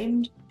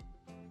reclaimed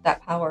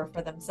that power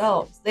for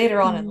themselves later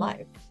on in Mm.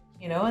 life,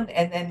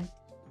 and then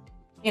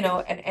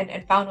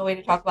and found a way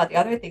to talk about the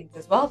other things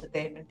as well that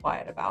they had been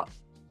quiet about,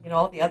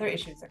 all the other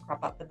issues that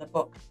crop up in the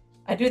book.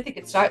 I do think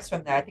it starts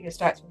from there. I think it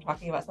starts from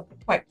talking about something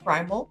quite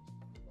primal,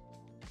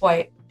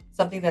 quite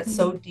something that's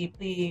so Mm.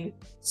 deeply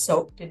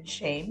soaked in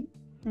shame.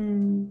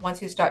 Mm.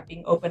 Once you start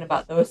being open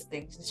about those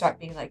things, you start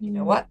being like, you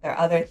know Mm. what, there are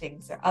other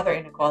things, there are other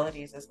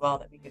inequalities as well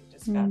that we could Mm.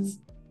 discuss,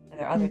 and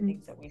there are other Mm.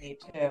 things that we need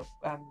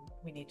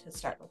to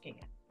start looking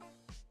at.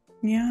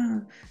 Yeah.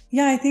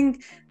 Yeah, I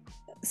think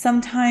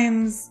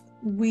sometimes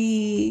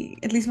we,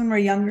 at least when we're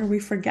younger, we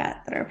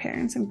forget that our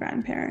parents and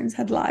grandparents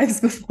had lives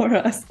before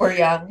us. We're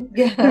young.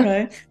 Yeah.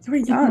 Right. They were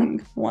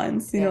young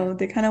once, Yeah.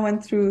 they kind of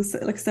went through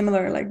like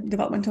similar like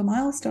developmental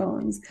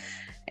milestones.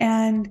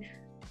 And,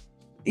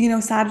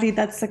 sadly,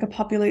 that's like a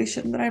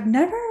population that I've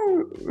never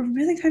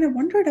really kind of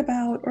wondered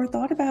about or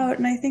thought about.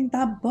 And I think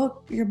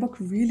your book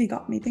really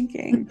got me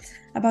thinking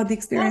about the Thought about it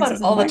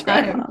experiences of all the my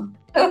time. grandma.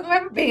 I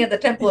remember being at the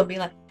temple and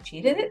being like,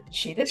 she did it,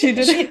 she did She it,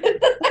 did she it.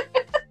 did it.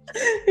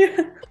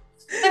 Yeah.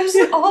 That was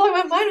Yeah. all in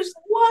my mind. Was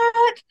what?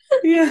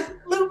 It Yeah. just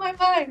blew my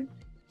mind.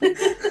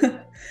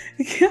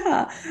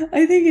 Yeah,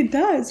 I think it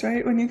does,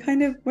 right? When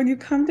you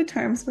come to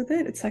terms with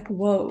it, it's like,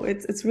 whoa,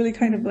 it's really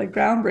kind of Mhm. like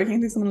groundbreaking. I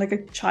think someone like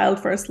a child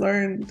first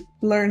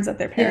learns that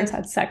their parents Yeah.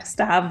 had sex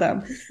to have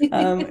them.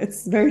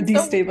 It's very So weird.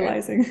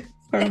 destabilizing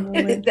for a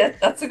moment.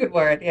 That's a good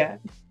word. Yeah.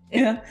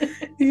 Yeah,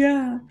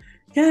 yeah,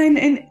 yeah,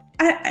 and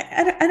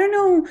I don't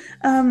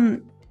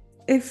know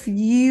if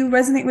you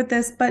resonate with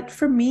this, but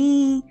for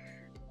me,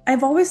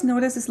 I've always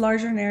noticed this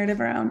larger narrative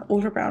around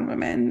older brown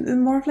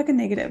women, more of like a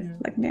negative Mm.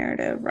 like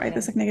narrative, right? Yeah.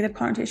 This like negative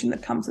connotation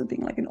that comes with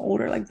being like an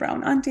older like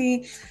brown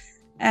auntie.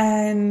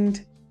 And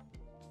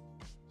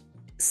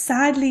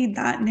sadly,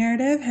 that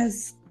narrative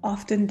has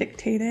often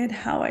dictated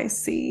how I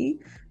see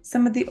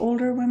some of the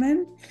older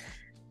women.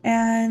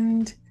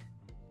 And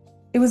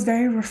it was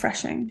very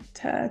refreshing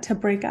to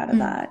break out of Mm.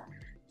 that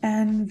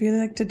and really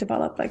like to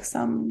develop like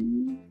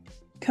some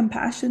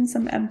compassion,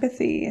 some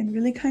empathy, and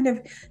really kind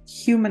of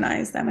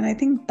humanize them. And I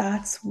think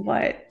that's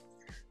what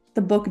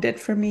the book did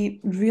for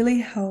me. It really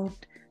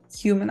helped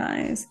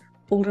humanize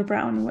older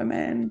brown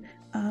women,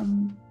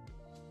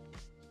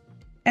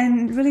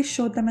 and really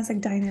showed them as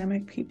like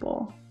dynamic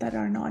people that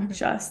are not Mhm.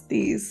 just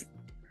these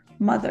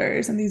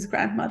mothers and these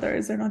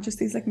grandmothers. They're not just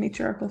these like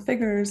matriarchal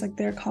figures, like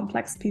they're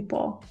complex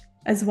people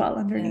as well Yeah.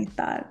 underneath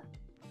that.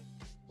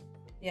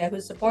 Yeah.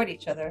 Who support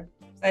each other.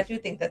 So I do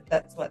think that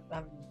that's what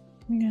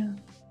Yeah.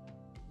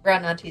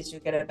 brown aunties do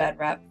get a bad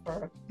rap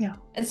for. Yeah.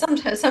 And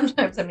sometimes, I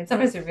mean,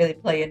 sometimes they really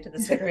play into the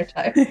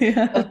stereotype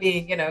Yeah. of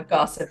being,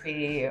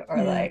 gossipy or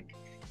Yeah. like,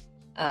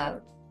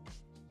 um,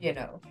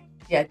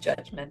 yeah,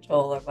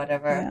 judgmental or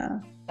whatever. Yeah.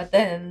 But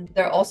then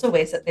there are also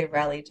ways that they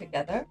rally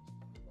together.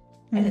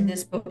 And in Mm.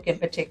 this book in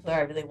particular,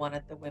 I really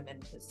wanted the women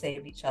to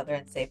save each other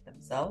and save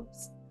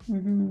themselves.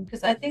 Mm-hmm.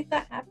 Because I think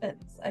that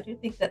happens. I do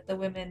think that the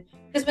women,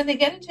 because when they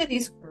get into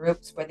these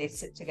groups where they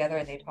sit together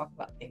and they talk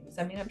about things,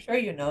 I mean, I'm sure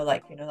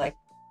like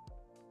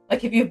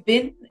if you've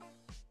been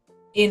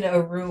in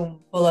a room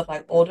full of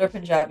like older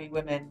Punjabi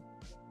women,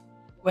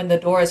 when the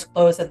door is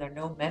closed and there are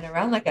no men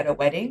around, like at a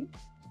wedding,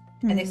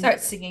 and they Mm. start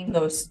singing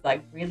those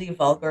like really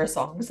vulgar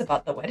songs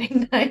about the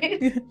wedding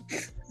night, Yeah.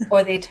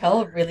 or they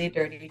tell really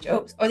dirty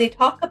jokes, or they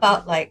talk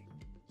about like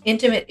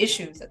intimate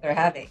issues that they're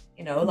having,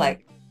 Mm.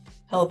 like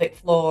pelvic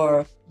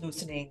floor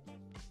loosening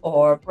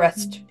or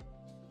Mm.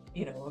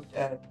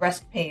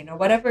 breast pain or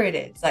whatever it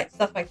is, like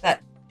stuff like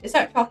that. They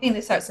start talking,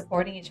 they start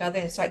supporting each other,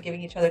 and start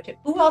giving each other tips.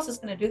 Who else is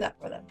going to do that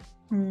for them?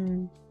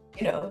 Mm.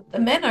 You know, the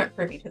men aren't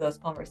privy to those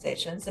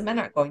conversations. The men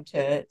aren't going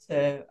to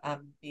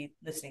be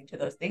listening to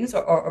those things,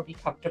 or be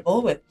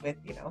comfortable with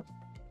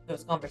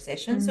those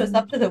conversations. So it's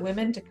up Mm. to the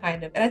women to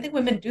kind of, and I think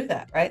women do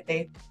that, right?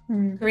 They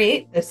Mm.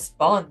 create this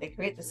bond, they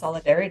create the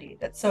solidarity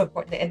that's so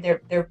important, and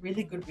they're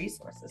really good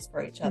resources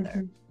for each other.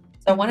 Mhm.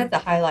 So I Mhm. wanted to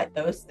highlight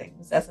those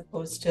things as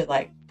opposed to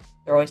like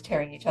they're always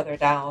tearing each other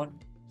down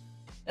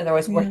and they're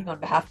always Yeah. working on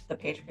behalf of the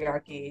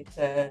patriarchy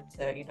to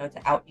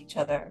out each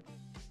other.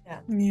 Yeah.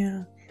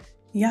 Yeah.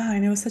 Yeah,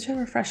 and it was such a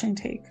refreshing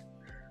take.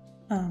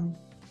 Um,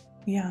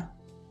 yeah,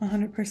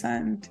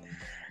 100%.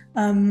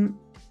 Um,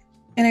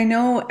 and I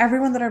know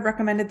everyone that I've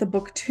recommended the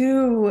book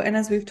to, and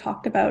as we've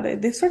talked about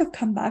it, they've sort of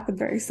come back with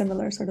very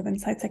similar sort of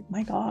insights. Like,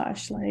 my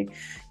gosh, like,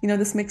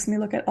 this makes me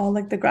look at all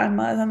like the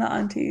grandmas and the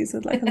aunties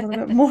with like a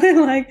little bit more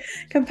like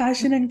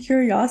compassion and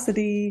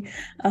curiosity.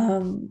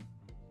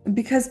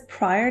 Because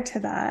prior to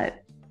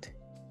that,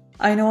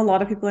 I know a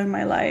lot of people in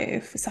my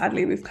life,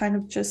 sadly, we've kind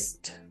of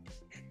just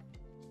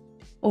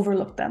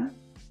overlooked them.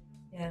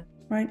 Yeah.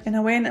 Right, in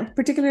a way. And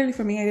particularly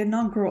for me, I did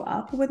not grow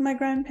up with my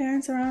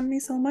grandparents around me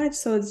so much,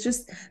 so it's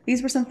just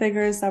these were some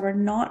figures that were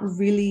not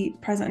really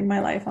present in my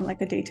life on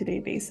like a day-to-day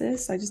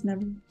basis. So I just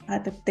never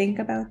had to think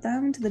about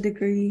them to the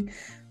degree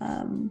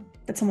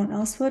that someone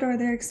else would, or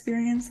their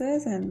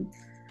experiences. And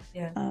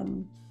Yeah.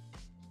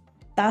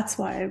 that's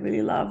why I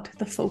really loved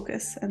the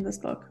focus in this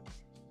book.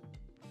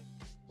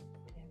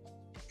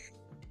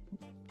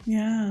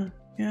 Yeah,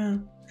 yeah.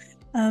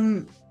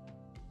 um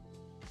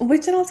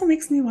Which it also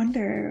makes me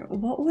wonder,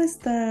 what was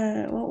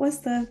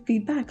the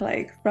feedback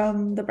like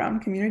from the Brown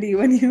community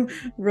when you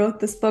wrote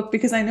this book?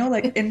 Because I know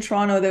like in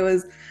Toronto there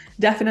was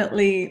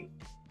definitely,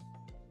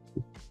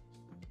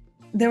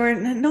 there were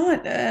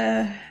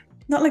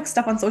not like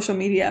stuff on social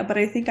media, but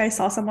I think I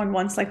saw someone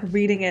once like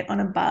reading it on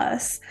a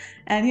bus,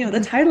 and the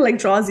title like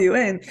draws you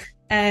in.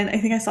 And I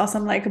think I saw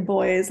some like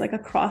boys like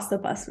across the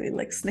busway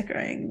like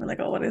snickering,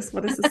 like, oh, what is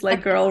this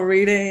like girl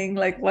reading?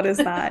 Like, what is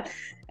that?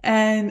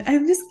 And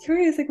I'm just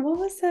curious, like, what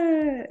was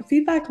the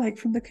feedback like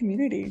from the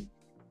community?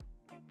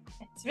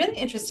 It's really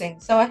interesting.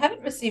 So I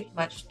haven't received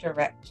much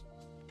direct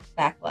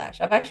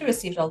backlash. I've actually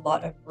received a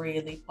lot of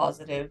really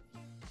positive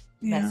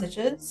Yeah,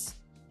 messages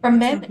from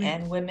that's men lovely.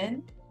 and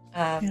women.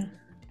 Yeah.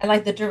 And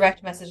like the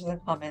direct messages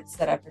and comments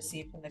that I've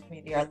received from the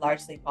community are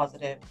largely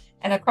positive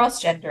and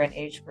across gender and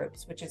age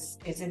groups, which is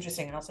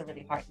interesting and also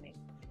really heartening.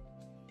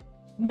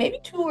 Maybe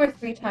 2 or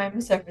 3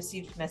 times I've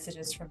received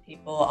messages from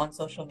people on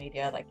social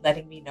media, like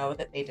letting me know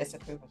that they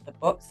disapprove of the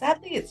book.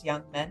 Sadly, it's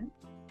young men.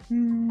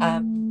 And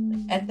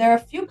Mm. there are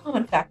a few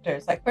common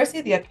factors. Like,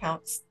 firstly, the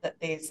accounts that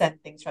they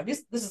send things from.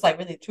 This is like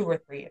really 2 or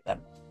 3 of them.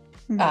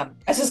 Mm.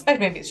 I suspect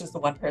maybe it's just the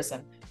one person,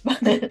 but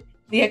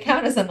the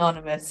account is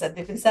anonymous and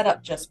they've been set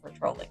up just for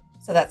trolling.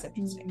 So that's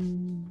interesting.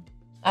 Mm.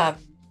 Um,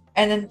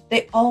 and then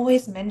they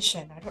always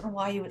mention, I don't know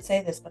why you would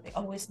say this, but they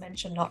always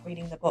mention not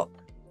reading the book.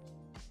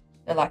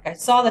 They're like, I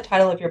saw the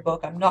title of your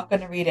book. I'm not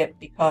going to read it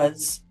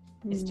because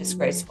it's Mm.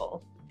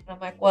 disgraceful. And I'm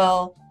like,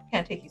 well,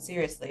 can't take you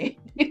seriously.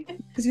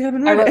 Because you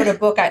haven't I read wrote a it.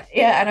 book.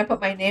 And I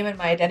put my name and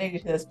my identity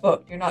to this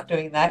book. You're not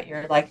doing that.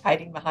 You're like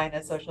hiding behind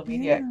a social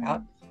media Yeah.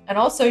 account. And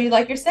also,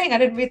 you're saying I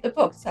didn't read the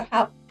book. So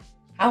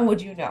how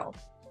would you know?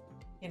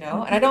 And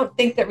I Mhm. don't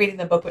think that reading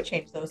the book would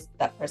change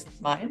that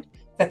person's mind.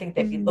 I think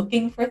they'd be Mm.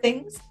 looking for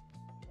things.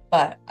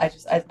 But I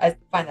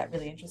find that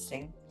really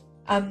interesting.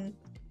 Um,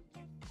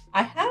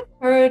 I have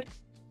heard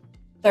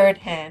third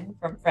hand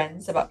from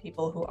friends about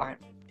people who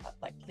aren't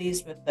like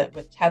pleased with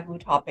taboo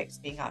topics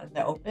being out in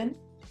the open,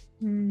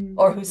 Mm.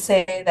 or who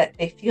say that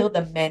they feel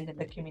the men in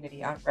the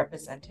community aren't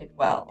represented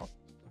well.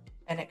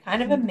 And it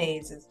kind of Mm.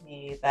 amazes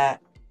me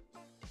that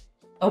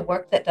a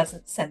work that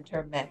doesn't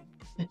center men,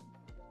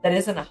 that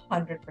isn't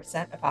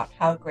 100% about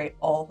how great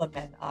all the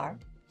men are,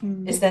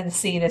 is Mm. then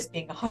seen as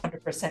being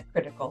 100%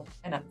 critical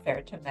and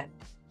unfair to men.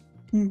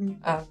 Mhm.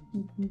 Um,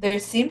 Mhm. there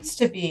seems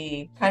to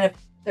be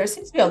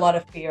a lot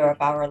of fear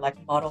of our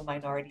like model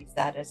minority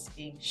status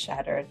being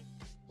shattered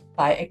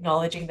by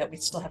acknowledging that we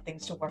still have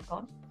things to work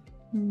on.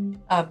 Mm.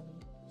 Um,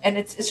 and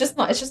it's just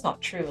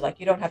not true. Like,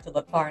 you don't have to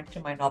look far into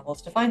my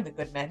novels to find the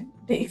good men.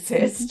 They Mhm.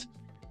 exist.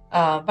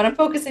 But I'm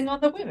focusing on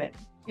the women,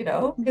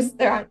 because Mhm.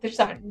 there just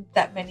aren't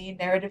that many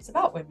narratives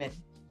about women,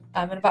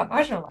 and about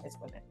marginalized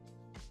women.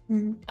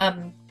 Mhm.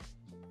 Um,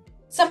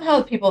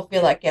 Somehow people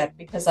feel like, yeah,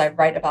 because I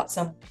write about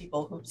some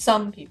people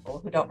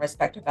who don't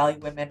respect or value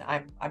women,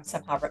 I'm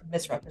somehow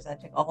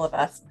misrepresenting all of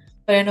us.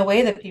 But in a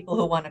way, the people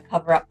who want to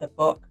cover up the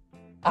book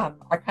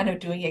are kind of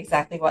doing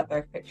exactly what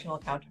their fictional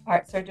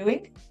counterparts are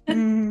doing.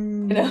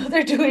 Mm.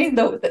 They're doing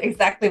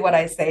exactly what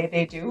I say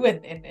they do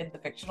in the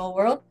fictional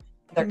world.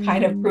 They're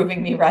kind of Mm.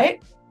 proving me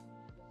right.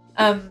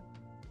 Um,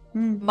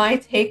 Mm. my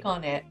take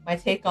on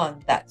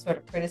that sort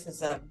of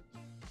criticism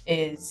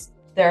is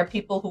there are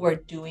people who are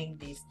doing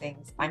these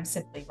things. I'm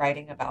simply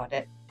writing about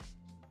it.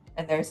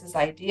 And there's this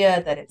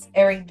idea that it's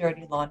airing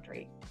dirty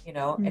laundry,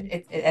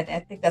 Mm. and I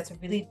think that's a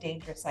really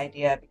dangerous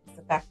idea, because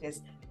the fact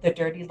is the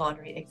dirty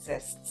laundry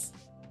exists.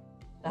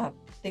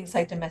 things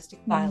like domestic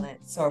Mm.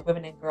 violence or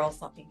women and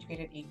girls not being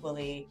treated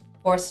equally,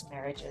 forced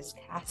marriages,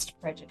 caste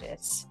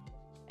prejudice.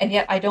 And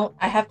yet I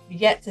have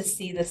yet to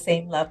see the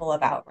same level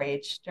of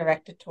outrage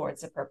directed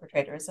towards the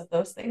perpetrators of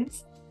those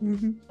things.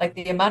 Hmm. Like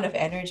the amount of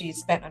energy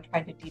spent on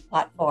trying to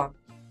deplatform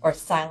or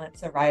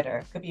silence a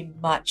writer could be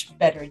much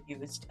better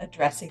used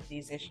addressing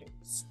these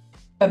issues.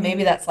 But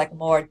maybe Yeah. that's like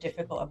more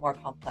difficult and more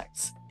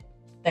complex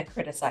than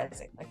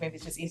criticizing. Like maybe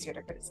it's just easier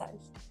to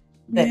criticize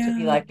than to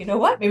be Yeah. like, you know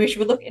what? Maybe we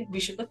should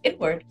look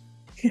inward.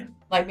 Yeah.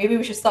 Like maybe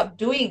we should stop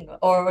doing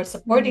or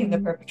supporting the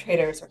Mm.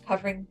 perpetrators or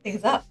covering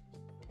things up.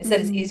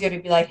 Instead, it's Mm. easier to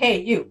be like,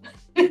 hey, you,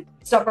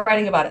 stop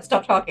writing about it,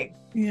 stop talking.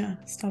 Yeah.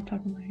 Stop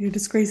talking about it. You're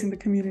disgracing the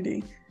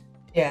community.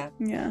 Yeah.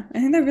 Yeah, I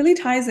think that really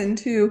ties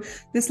into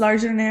this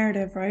larger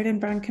narrative, right, in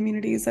brown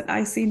communities that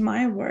I see in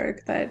my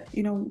work that,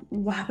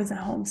 what happens at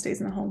home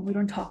stays in the home. We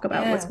don't talk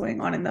about what's Yeah.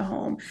 going on in the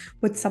home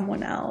with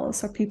someone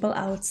else or people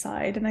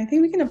outside. And I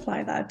think we can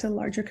apply that to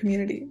larger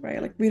community,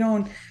 right? Like we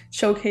don't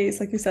showcase,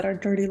 like you said, our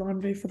dirty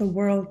laundry for the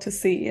world to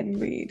see and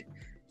read.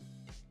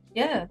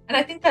 Yeah. And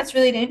I think that's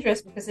really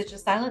dangerous because it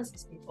just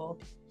silences people.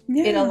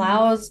 Yeah. It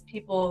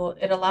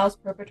allows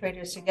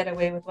perpetrators to get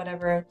away with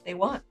whatever they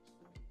want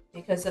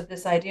because of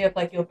this idea of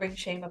like, you'll bring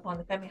shame upon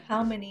the family.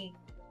 How many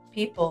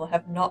people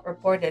have not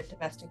reported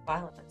domestic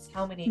violence?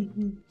 How many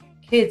Hmm.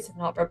 kids have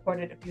not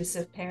reported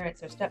abusive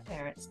parents or step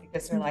parents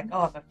because they're like, Hmm.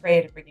 oh, I'm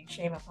afraid of bringing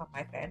shame upon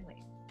my family.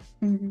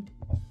 Hmm.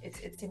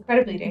 It's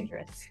incredibly Hmm.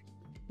 dangerous.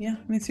 Yeah,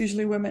 and it's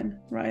usually women,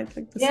 right?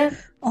 Like this Yeah.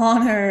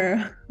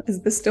 honor is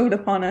bestowed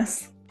upon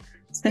us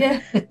Yeah.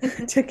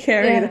 to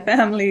carry the Yeah.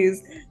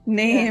 family's Yeah.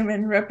 name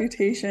and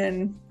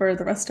reputation for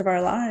the rest of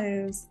our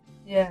lives.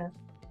 Yeah.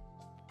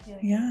 Yeah.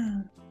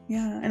 Yeah.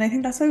 Yeah. And I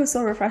think that's why it was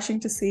so refreshing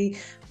to see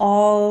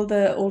all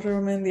the older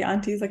women, the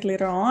aunties, like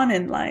later on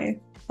in life,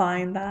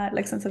 find that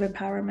like sense of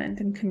empowerment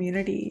and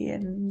community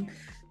and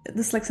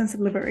this like sense of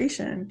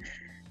liberation.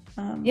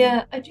 Um,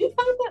 Yeah. I do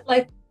find that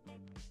like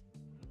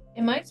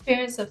in my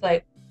experience of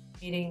like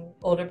meeting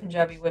older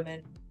Punjabi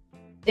women,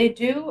 I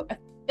feel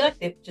like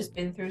they've just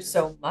been through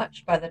so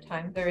much by the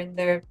time they're in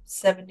their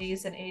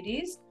 70s and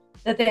 80s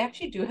that they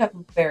actually do have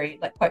very,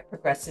 like, quite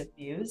progressive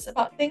views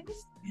about things.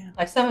 yeah.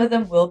 Like, some of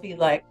them will be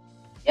like,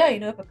 yeah,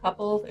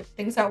 if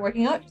things aren't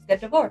working out, just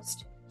get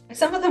divorced. Like,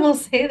 some of them will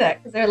say that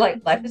because they're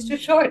like, life is too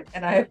short.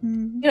 And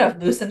Mm-hmm.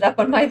 I've loosened up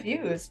on my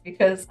views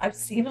because I've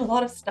seen a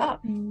lot of stuff.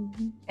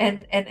 Mm-hmm.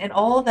 And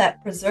all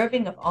that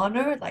preserving of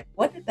honor, like,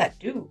 what did that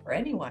do for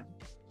anyone?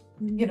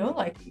 Mm-hmm.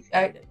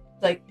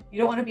 Like you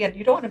don't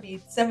want to be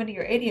 70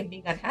 or 80 and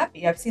being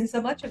unhappy. I've seen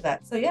so much of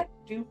that. So yeah,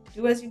 do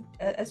as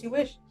you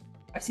wish.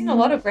 I've seen a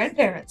lot Mm-hmm. of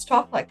grandparents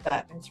talk like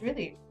that, and it's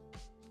really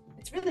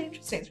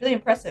interesting. It's really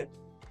impressive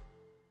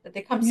that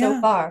they come so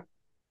Yeah. far.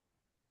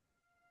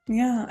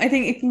 Yeah, I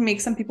think it can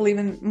make some people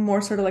even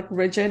more sort of like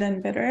rigid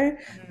and bitter.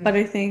 But Mm,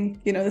 I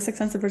think, this like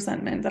sense of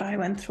resentment that I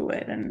went through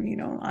it and,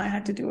 I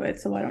had to mm, do it,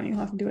 so why don't you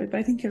have to do it? But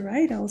I think you're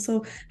right. It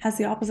also has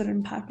the opposite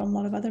impact on a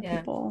lot of other yeah.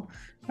 people,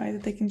 right?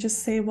 That they can just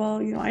say, well,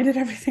 I did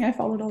everything, I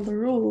followed all the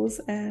rules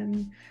and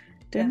Yeah.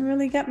 didn't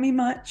really get me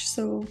much.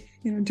 So,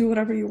 do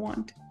whatever you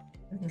want.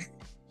 Hmm.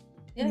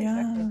 Yeah,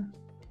 exactly. Yeah.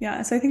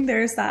 Yeah. So I think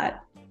there's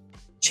that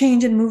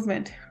change and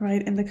movement,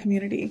 right, in the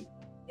community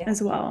Yeah.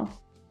 as well.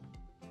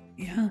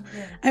 Yeah.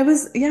 Yeah. I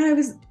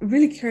was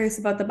really curious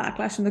about the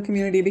backlash in the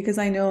community because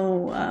I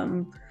know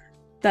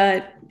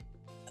that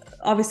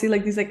obviously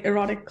like these like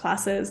erotic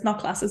classes, not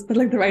classes, but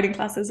like the writing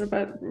classes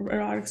about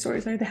erotic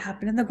stories, right? They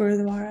happen in the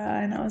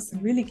Gurudwara. And I was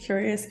really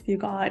curious if you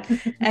got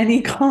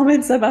any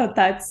comments about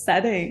that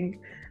setting.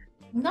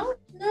 Not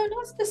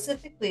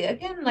specifically.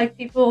 Again, like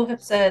people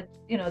have said,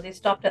 they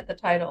stopped at the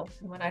title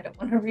when I don't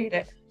want to read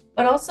it.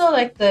 But also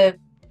like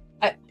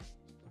I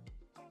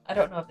I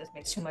don't know if this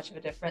makes too much of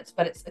a difference,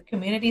 but it's the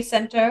community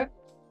center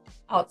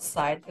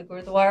outside the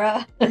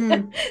Gurdwara.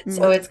 Mm,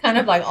 So mm, it's kind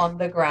of like on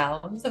the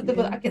grounds of the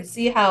yeah. I can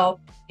see how,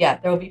 yeah,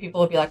 there will be people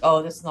who will be like,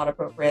 oh, this is not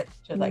appropriate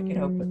to like,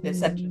 put this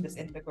center Mm, this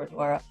in the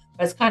Gurdwara.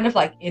 But it's kind of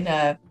like in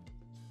a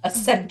mm,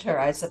 center,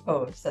 I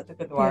suppose, that the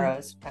yeah. Gurdwara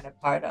is kind of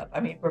part of. I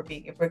mean,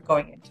 if we're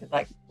going into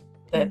like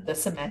Yeah. the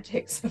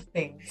semantics of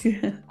things.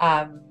 Yeah.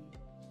 Um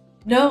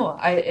no,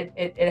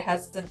 it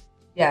hasn't,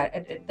 yeah,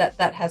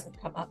 that hasn't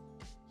come up.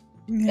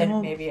 Yeah. And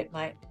Well, maybe it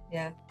might,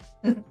 yeah.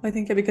 I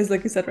think because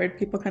like you said, right,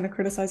 people kind of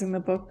criticizing the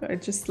book,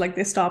 it just like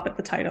they stop at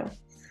the title.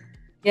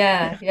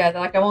 Yeah, Yeah. yeah.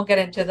 Like I won't get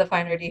into the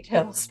finer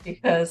details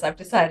because I've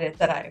decided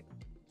that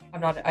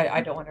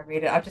I don't want to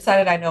read it. I've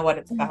decided I know what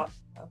it's about.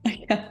 So.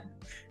 Yeah.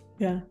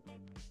 Yeah.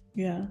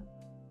 Yeah.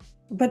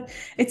 But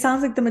it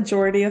sounds like the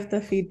majority of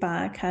the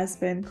feedback has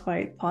been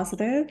quite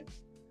positive.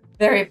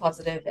 Very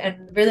positive and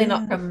really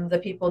not Yeah. from the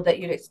people that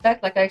you'd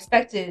expect. Like I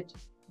expected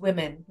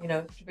women,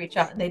 to reach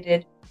out and they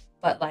did,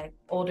 but like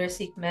older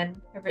Sikh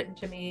men have written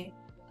to me,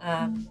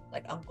 Mm.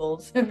 like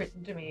uncles have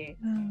written to me,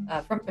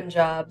 Oh. from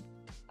Punjab.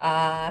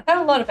 I've had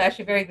a lot of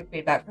actually very good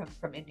feedback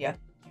from India,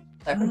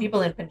 like from Oh.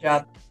 people in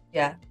Punjab.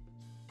 Yeah,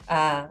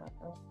 uh,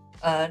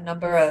 a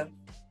number of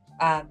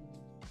um,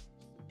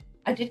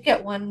 I did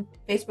get one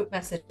Facebook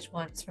message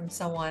once from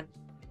someone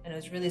and it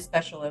was really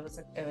special. It was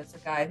a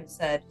guy who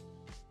said,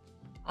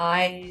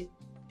 "I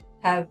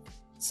have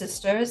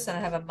sisters and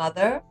I have a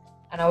mother,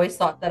 and I always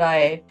thought that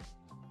I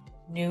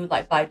knew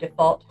like by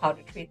default how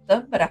to treat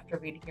them, but after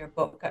reading your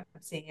book, I'm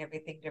seeing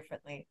everything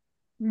differently."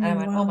 And I Mm,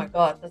 went, "Oh my wow.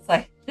 God, that's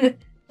like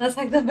that's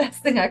like the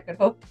best thing I could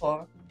hope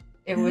for."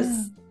 It Yeah.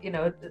 was,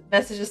 the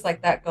messages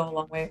like that go a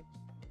long way.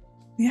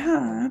 Yeah,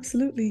 Yeah,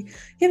 absolutely.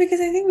 Yeah, because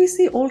I think we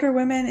see older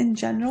women in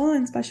general,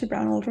 and especially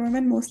brown older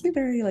women, mostly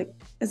very like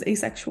as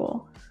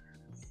asexual,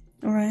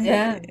 right?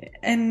 yeah,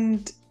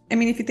 And I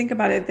mean, if you think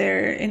about it,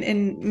 there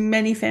in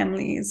many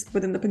families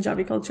within the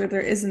Punjabi culture,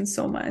 there isn't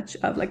so much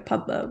of like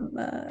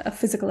a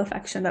physical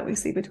affection that we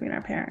see between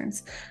our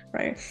parents,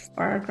 right,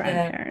 or our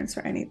yeah, grandparents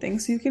or anything.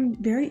 So you can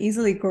very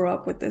easily grow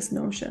up with this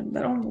notion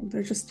that oh,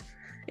 they're just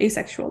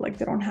asexual, like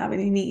they don't have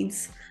any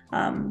needs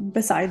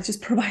besides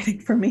just providing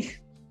for me.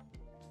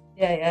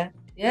 yeah,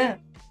 yeah,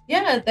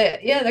 yeah,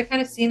 yeah. They're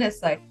kind of seen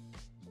as like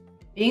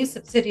being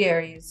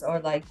subsidiaries or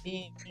like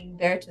being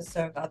there to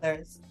serve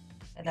others.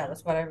 And that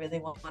was what I really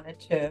wanted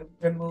to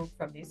remove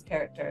from these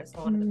characters.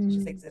 I wanted them to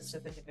just Mm, exist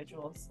as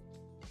individuals.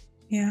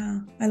 yeah,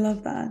 I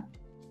love that.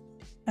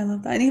 I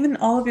love that. And even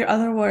all of your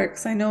other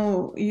works, I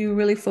know you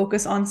really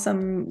focus on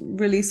some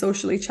really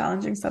socially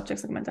challenging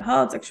subjects like mental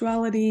health,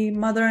 sexuality,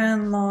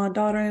 mother-in-law,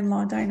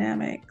 daughter-in-law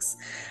dynamics.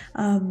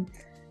 Um,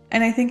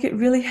 and I think it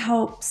really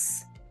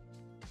helps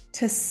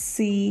to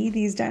see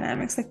these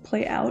dynamics like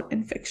play out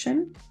in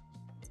fiction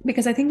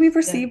because I think we've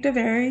Yeah, received a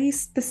very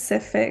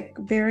specific,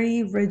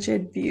 very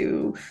rigid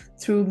view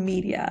through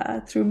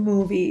media, through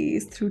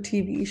movies, through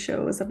TV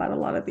shows about a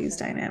lot of these yeah,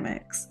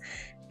 dynamics.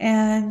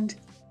 And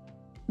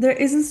there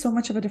isn't so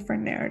much of a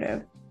different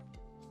narrative.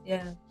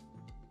 yeah.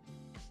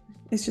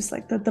 It's just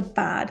like the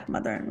bad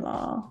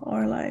mother-in-law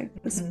or like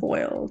the Hmm.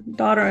 spoiled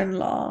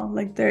daughter-in-law.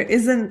 Like there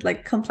isn't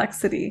like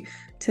complexity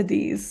to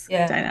these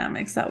Yeah,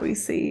 dynamics that we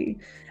see.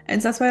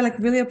 And so that's why I like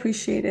really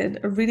appreciated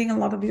reading a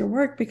lot of your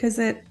work because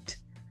it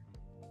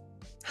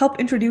helped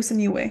introduce a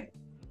new way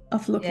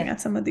of looking yeah,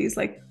 at some of these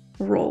like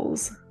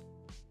roles.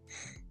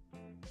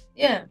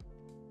 yeah,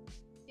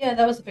 yeah.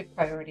 That was a big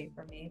priority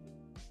for me.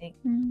 I think,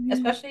 Mm,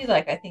 especially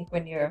like I think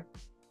when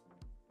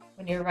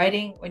you're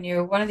writing, when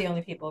you're one of the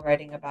only people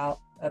writing about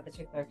a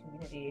particular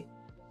community,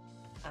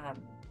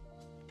 um,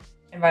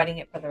 and writing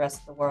it for the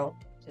rest of the world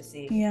to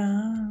see,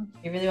 yeah.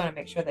 you really want to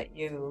make sure that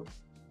you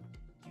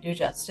do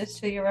justice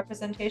to your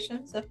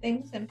representations of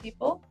things and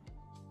people,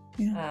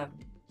 Yeah. um,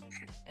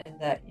 and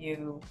that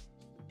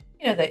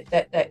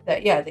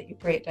that you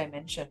create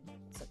dimension,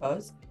 I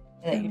suppose,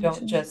 and that you don't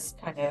Dimension.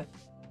 just kind of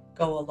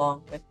go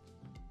along with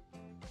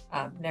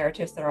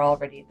narratives that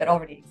already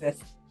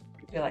exist.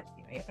 I feel like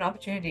you have an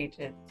opportunity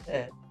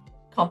to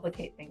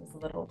complicate things a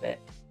little bit.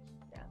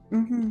 Yeah,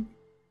 Hmm.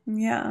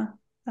 Yeah,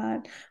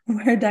 that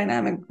we're a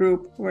dynamic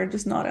group. We're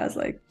just not as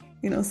like,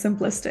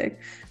 simplistic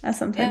as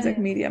sometimes yeah, like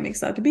yeah. media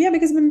makes out to be. Yeah,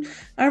 because when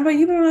I remember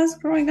even when I was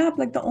growing up,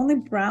 like the only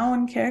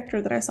brown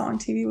character that I saw on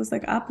TV was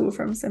like Apu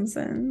from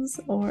Simpsons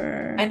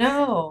I or,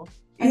 know.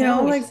 I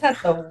know. We like just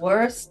had the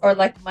worst, or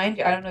like Mind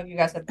Your, I don't know if you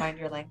guys had Mind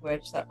Your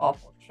Language, that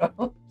awful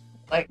show.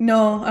 Like,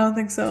 no, I don't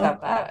think just have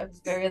so. that. It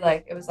was very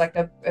like, it was like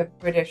a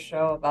British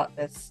show about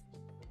this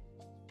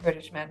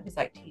British man who's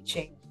like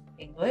teaching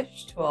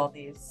English to all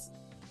these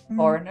Mm,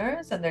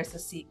 foreigners, and there's a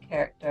Sikh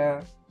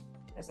character,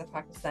 there's a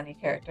Pakistani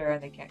character,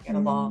 and they can't get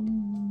along.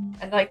 mm,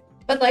 And like,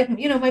 but like,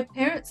 my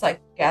parents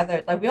like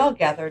gathered, like, we all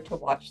gathered to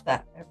watch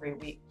that every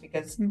week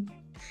because mm,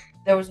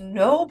 there was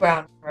no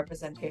brown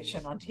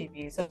representation on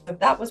TV. So if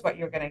that was what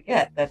you're going to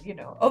get, then,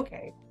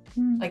 okay.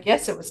 mm, Like,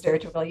 yes, it was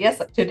stereotypical. Yes,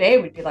 like, today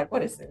we'd be like,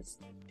 what is this?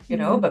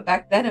 mm, But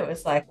back then it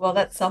was like, well,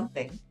 that's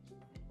something.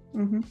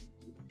 hmm.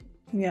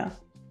 Yeah.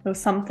 It was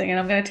something, and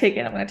I'm gonna take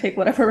it. I'm gonna take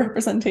whatever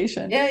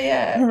representation, Yeah,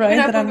 yeah. Even right,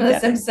 up that from I'm The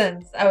getting.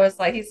 Simpsons, I was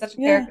like, he's such a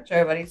Yeah.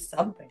 caricature, but he's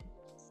something.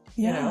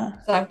 Yeah.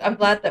 So I'm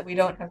glad that we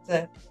don't have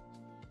to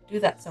do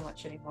that so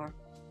much anymore.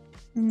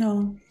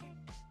 No.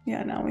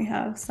 Yeah, now we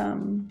have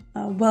some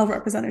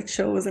well-represented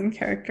shows and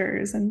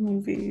characters and Yeah,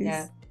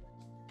 movies.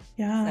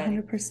 Yeah,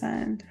 exciting.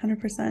 100%,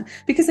 100%.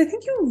 Because I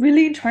think you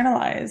really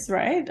internalize,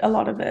 right? A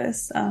lot of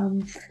this,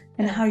 and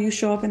Yeah, how you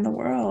show up in the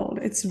world.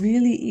 It's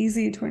really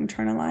easy to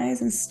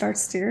internalize and start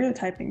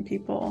stereotyping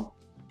people.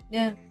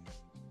 yeah,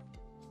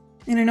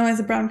 And I know as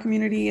a brown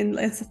community, and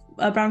it's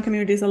brown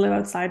communities that live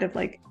outside of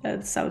like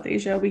South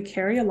Asia, we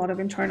carry a lot of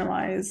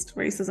internalized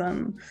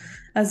racism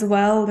as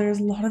well. There's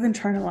a lot of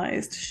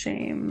internalized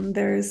shame.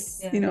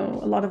 There's, yeah,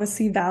 a lot of us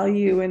see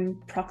value in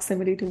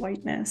proximity to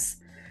whiteness.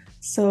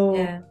 So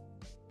yeah,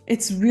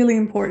 it's really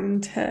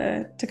important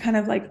to kind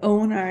of like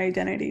own our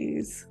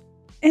identities.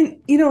 And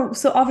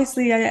so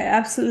obviously I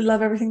absolutely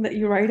love everything that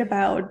you write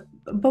about.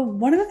 But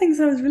one of the things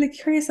I was really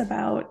curious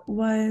about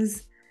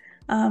was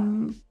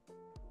um,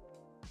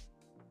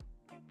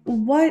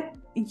 what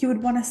you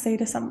would want to say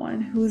to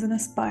someone who's an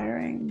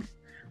aspiring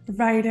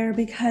writer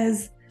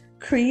because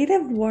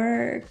creative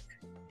work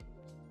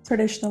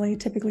traditionally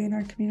typically in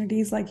our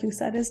communities like you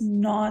said is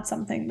not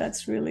something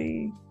that's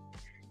really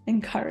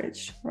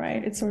encouraged,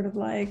 right? It's sort of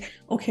like,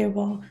 okay,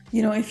 well,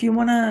 if you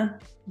want to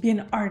be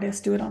an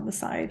artist, do it on the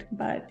side,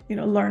 but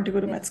learn to go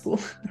to med school,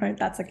 right?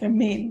 That's like your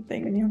main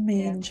thing and your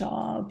main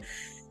job.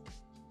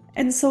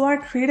 And so our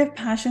creative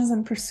passions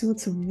and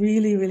pursuits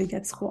really, really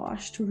get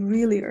squashed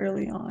really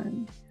early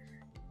on.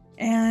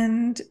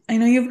 And I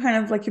know you've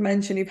kind of, like you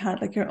mentioned, you've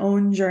had like your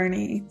own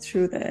journey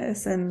through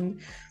this.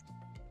 And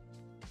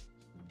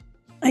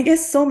I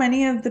guess so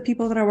many of the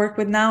people that I work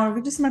with now,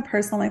 or just in my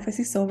personal life, I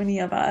see so many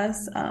of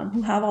us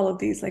who have all of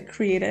these like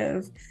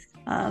creative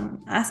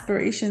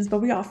aspirations,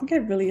 but we often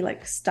get really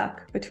like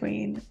stuck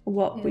between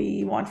what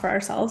we want for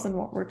ourselves and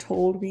what we're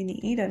told we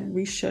need and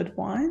we should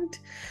want.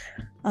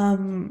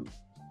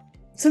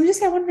 So I'm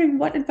just wondering,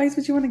 what advice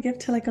would you want to give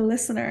to like a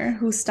listener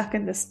who's stuck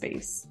in this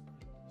space?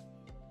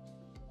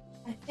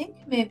 I think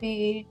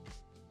we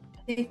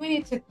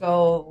need to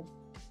go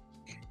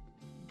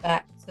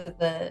back to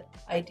the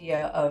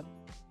idea of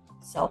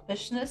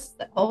selfishness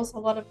that holds a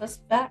lot of us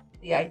back.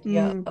 The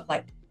idea of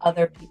like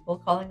other people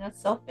calling us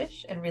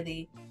selfish, and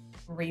really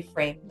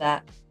reframe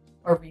that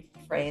or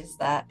rephrase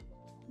that.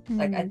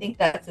 Like, I think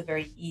that's a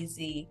very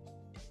easy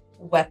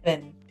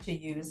weapon to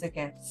use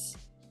against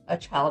a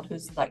child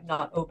who's like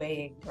not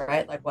obeying,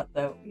 right? Like what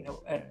the,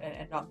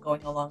 and not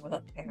going along with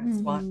what the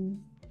parents want.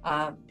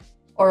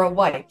 Or a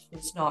wife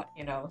who's not,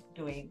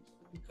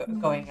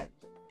 going at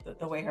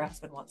the way her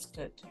husband wants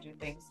to do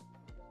things.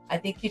 I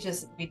think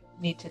we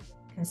need to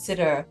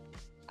consider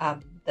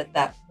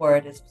that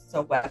word is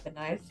so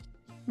weaponized,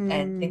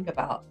 and think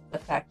about the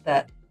fact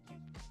that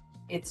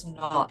it's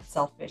not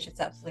selfish.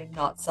 It's absolutely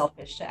not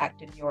selfish to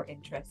act in your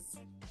interests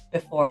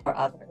before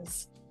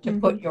others, to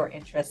put your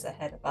interests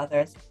ahead of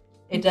others.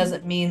 It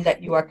doesn't mean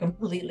that you are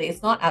completely,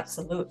 it's not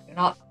absolute. You're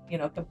not,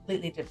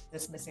 completely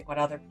dismissing what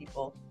other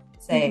people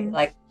say.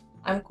 Like,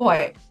 I'm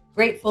quite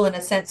grateful in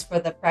a sense for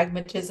the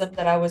pragmatism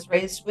that I was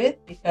raised with,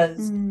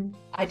 because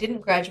I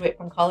didn't graduate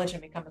from college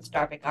and become a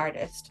starving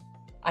artist.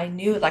 I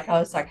knew, like, I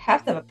was like, I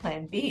have to have a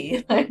plan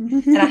B,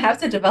 and I have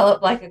to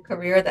develop like a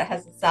career that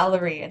has a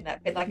salary, and that,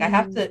 like, I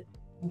have to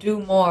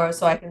do more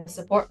so I can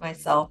support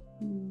myself.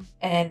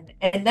 And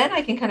then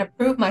I can kind of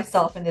prove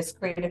myself in this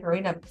creative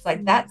arena, because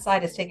like that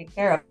side is taken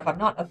care of. I'm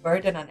not a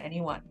burden on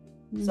anyone.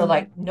 So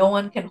like no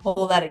one can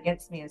hold that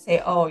against me and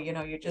say, oh,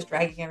 you're just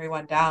dragging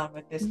everyone down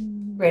with this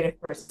creative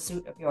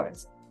pursuit of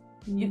yours.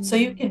 So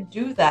you can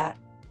do that,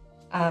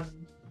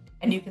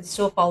 and you can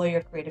still follow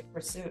your creative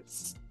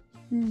pursuits.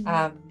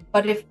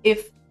 But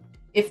if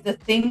the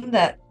thing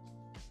that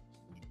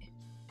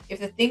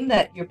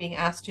you're being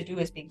asked to do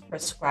is being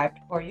prescribed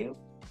for you,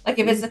 like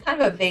if it's a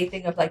kind of a vague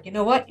thing of like, you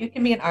know what, you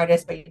can be an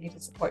artist, but you need to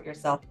support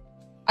yourself,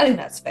 I think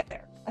that's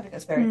fair. I think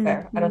that's very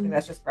fair. I don't think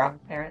that's just brown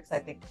parents. I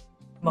think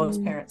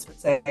most parents would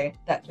say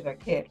that to their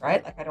kid,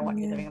 right? Like, I don't want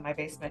you living in my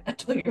basement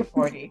until you're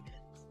 40.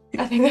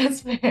 I think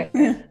that's fair.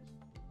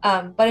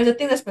 But if the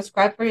thing that's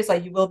prescribed for you is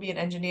like, you will be an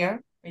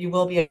engineer or you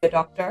will be a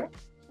doctor,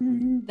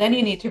 then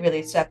you need to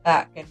really step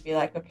back and be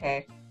like,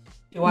 okay,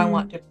 do I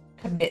want to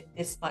commit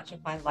this much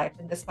of my life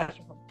and this much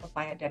of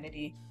my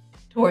identity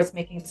towards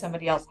making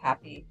somebody else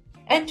happy?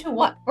 And for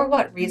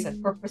what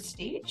reason? For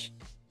prestige?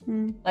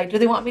 Like, do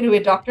they want me to be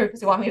a doctor because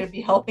they want me to be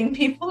helping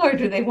people, or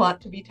do they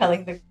want to be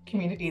telling the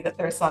community that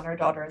their son or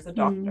daughter is a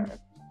doctor?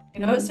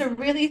 So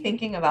really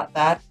thinking about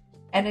that.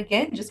 And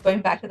again, just going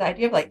back to the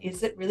idea of like,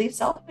 is it really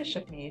selfish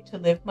of me to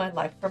live my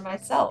life for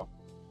myself?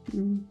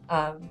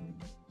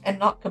 And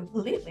not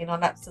completely,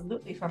 not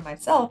absolutely for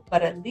myself,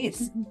 but at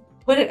least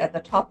put it at the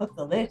top of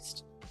the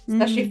list,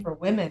 especially for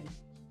women.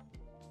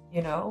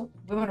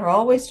 Women are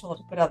always told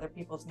to put other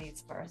people's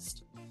needs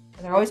first.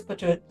 And they're always told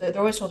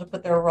to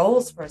put their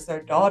roles first,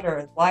 their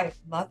daughter, wife,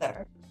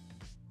 mother.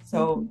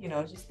 So,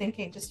 just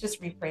thinking, just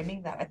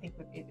reframing that, I think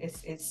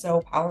is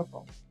so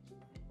powerful.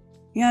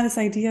 Yeah, this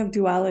idea of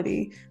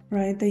duality,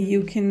 right? That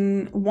you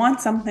can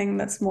want something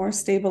that's more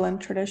stable and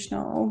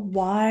traditional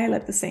while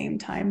at the same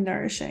time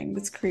nourishing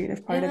this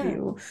creative part of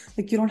you.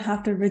 Like, you don't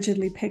have to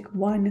rigidly pick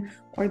one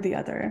or the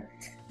other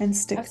and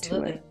stick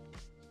to it.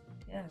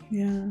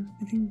 Yeah.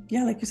 I think,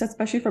 like you said,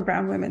 especially for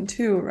brown women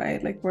too,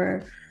 right? Like,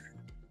 we're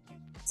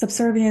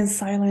subservience,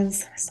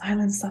 silence,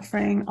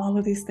 suffering, all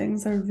of these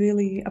things are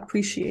really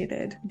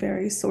appreciated,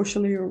 very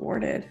socially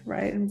rewarded,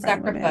 right? And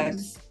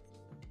sacrifice.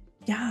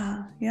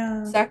 Yeah.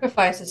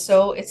 Sacrifice is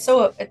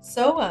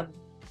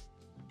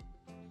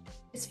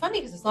it's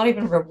funny because it's not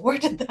even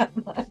rewarded that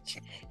much.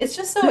 It's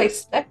just so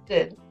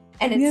expected.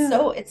 And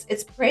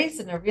it's praised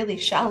in a really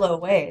shallow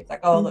way. It's like,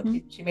 oh, look,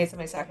 she made so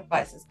many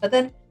sacrifices. But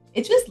then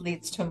it just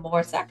leads to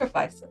more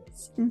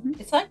sacrifices.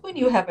 It's like when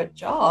you have a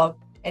job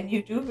and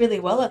you do really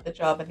well at the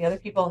job and the other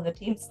people on the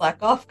team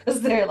slack off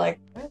because they're like,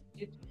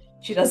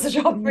 she does the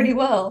job pretty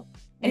well.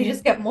 And you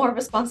just get more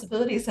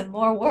responsibilities and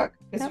more work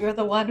because you're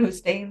the one who's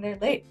staying there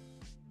late.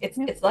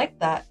 It's like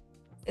that.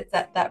 It's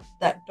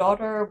that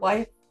daughter,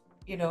 wife,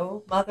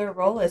 mother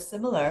role is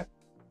similar.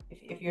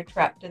 If you're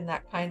trapped in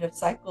that kind of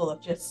cycle of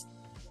just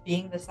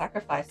being the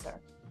sacrificer.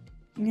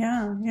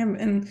 Yeah,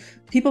 and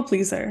people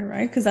pleaser,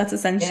 right? Because that's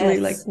essentially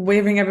like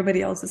waving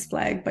everybody else's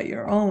flag but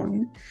your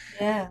own.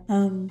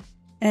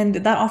 And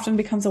that often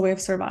becomes a way of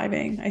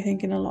surviving, I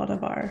think, in a lot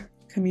of our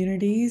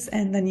communities.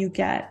 And then you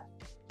get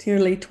to your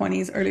late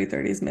 20s, early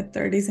 30s, mid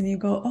 30s, and you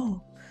go,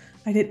 oh,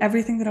 I did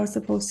everything that I was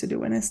supposed to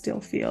do, and I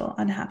still feel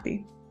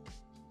unhappy.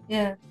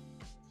 Yeah.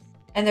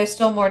 And there's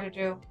still more to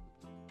do.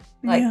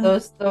 Like Yeah.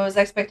 those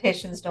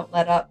expectations don't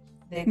let up.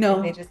 They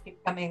No. just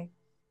keep coming.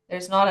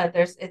 There's not a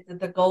there's it,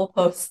 the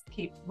goalposts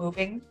keep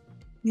moving.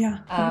 Yeah.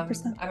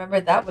 100%. I remember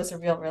that was a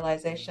real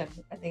realization.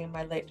 I think in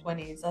my late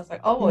 20s, I was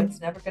like, oh, Mm,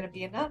 it's never going to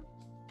be enough.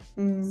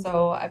 mm,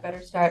 So I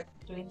better start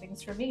doing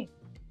things for me.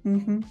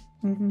 mm-hmm,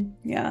 mm-hmm.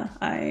 Yeah.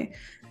 I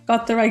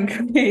got the right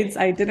grades.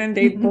 I didn't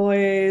date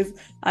boys.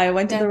 I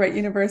went to the Yeah, right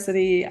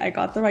university. I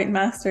got the right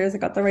master's. I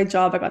got the right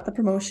job. I got the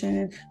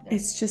promotion. yeah.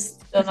 It's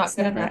just, Still not it's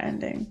good never enough.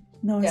 ending.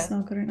 No, it's Yeah,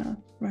 not good enough.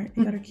 Right.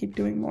 You got to keep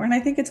doing more. And I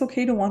think it's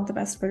okay to want the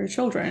best for your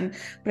children.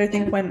 But I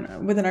think yeah,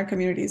 when within our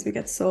communities, we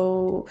get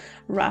so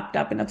wrapped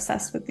up and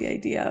obsessed with the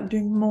idea of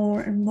doing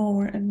more and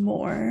more and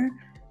more.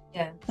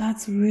 yeah.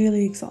 That's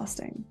really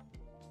exhausting.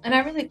 And I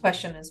really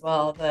question as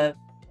well the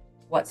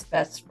what's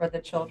best for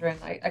the children.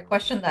 I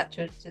question that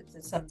to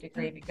some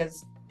degree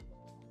because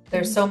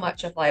there's Mm-hmm. so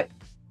much of like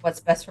what's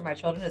best for my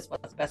children is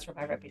what's best for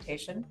my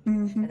reputation,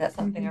 Mm-hmm. and that's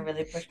something I Mm-hmm.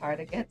 really push hard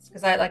against.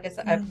 Because I, like I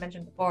said, Yeah. I've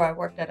mentioned before, I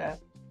worked at a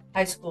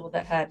high school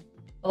that had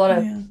a lot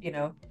of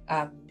Yeah.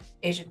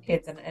 Asian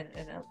kids and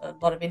a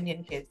lot of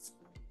Indian kids,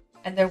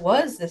 and there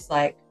was this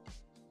like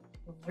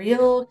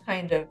real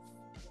kind of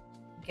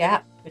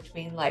gap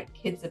between like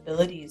kids'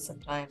 abilities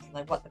sometimes and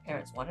like what the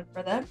parents wanted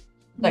for them.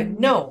 Like,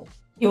 Mm-hmm. no,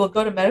 he will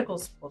go to medical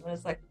school, and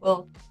it's like,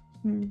 well,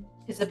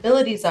 his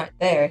abilities aren't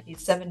there.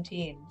 He's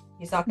 17.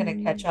 He's not going to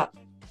Mm-hmm. catch up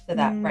to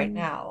that right Mm-hmm.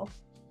 now.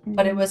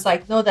 But it Mm-hmm. was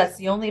like, no, that's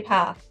the only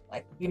path.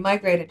 Like, we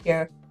migrated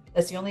here.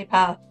 That's the only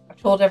path. I've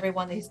told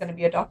everyone that he's going to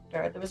be a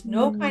doctor. There was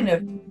no kind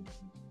of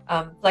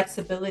Mm-hmm.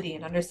 flexibility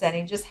and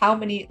understanding just how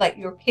many, like,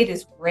 your kid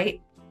is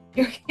great.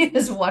 Your kid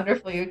is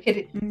wonderful. Your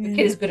kid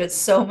Yeah. is good at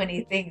so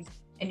many things.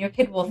 And your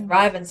kid will Yeah.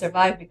 thrive and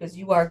survive because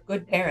you are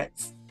good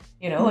parents,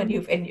 and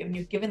Mm-hmm.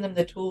 you've given them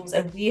the tools,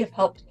 and we have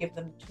helped to give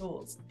them the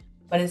tools.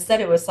 But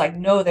instead, it was like,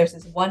 no, there's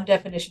this one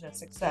definition of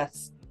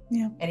success,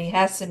 Yeah. and he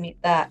has to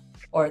meet that,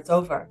 or it's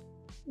over.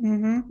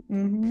 Mm-hmm.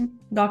 Mm-hmm.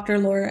 Doctor,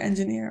 lawyer,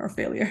 engineer, or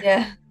failure.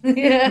 Yeah,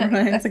 yeah,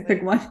 Right. It's like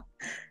pick exactly. one.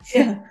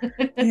 Yeah, Yeah.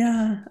 Yeah.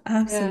 yeah,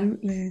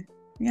 Absolutely.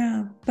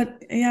 Yeah.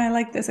 But yeah, I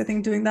like this. I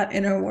think doing that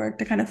inner work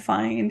to kind of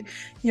find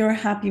your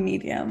happy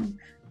medium.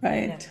 yeah,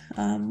 Right.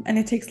 And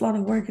it takes a lot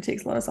of work. It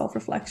takes a lot of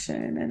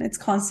self-reflection, and it's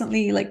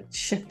constantly like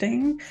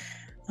shifting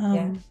yeah,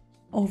 um,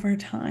 over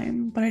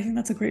time. But I think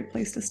that's a great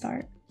place to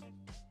start.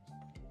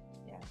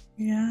 yeah.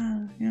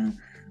 Yeah. Yeah.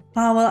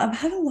 Wow. Well, I've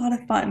had a lot of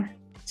fun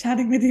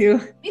chatting with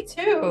you Me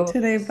too.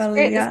 today, This is Belly.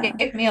 great. This Yeah.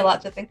 gave me a lot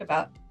to think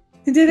about.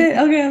 You did it?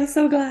 Okay, I'm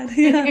so glad.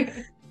 Yeah.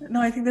 No,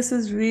 I think this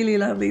was really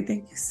lovely.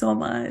 Thank you so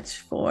much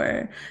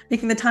for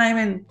making the time.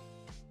 And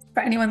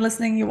for anyone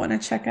listening, you want to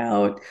check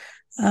out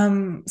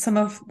some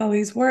of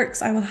Belly's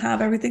works, I will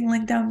have everything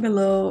linked down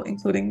below,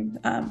 including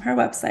her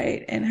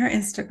website and her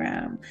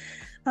Instagram.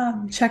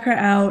 Check her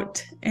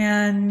out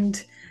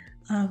and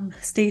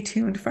stay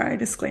tuned for our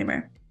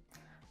disclaimer.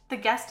 The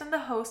guest and the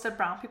host of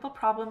Brown People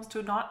Problems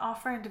do not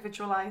offer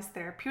individualized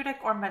therapeutic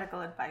or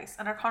medical advice,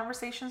 and our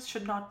conversations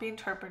should not be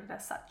interpreted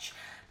as such.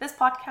 This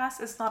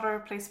podcast is not a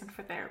replacement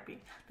for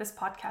therapy. This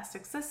podcast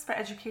exists for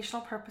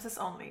educational purposes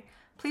only.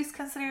 Please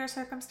consider your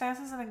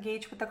circumstances and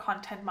engage with the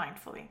content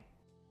mindfully.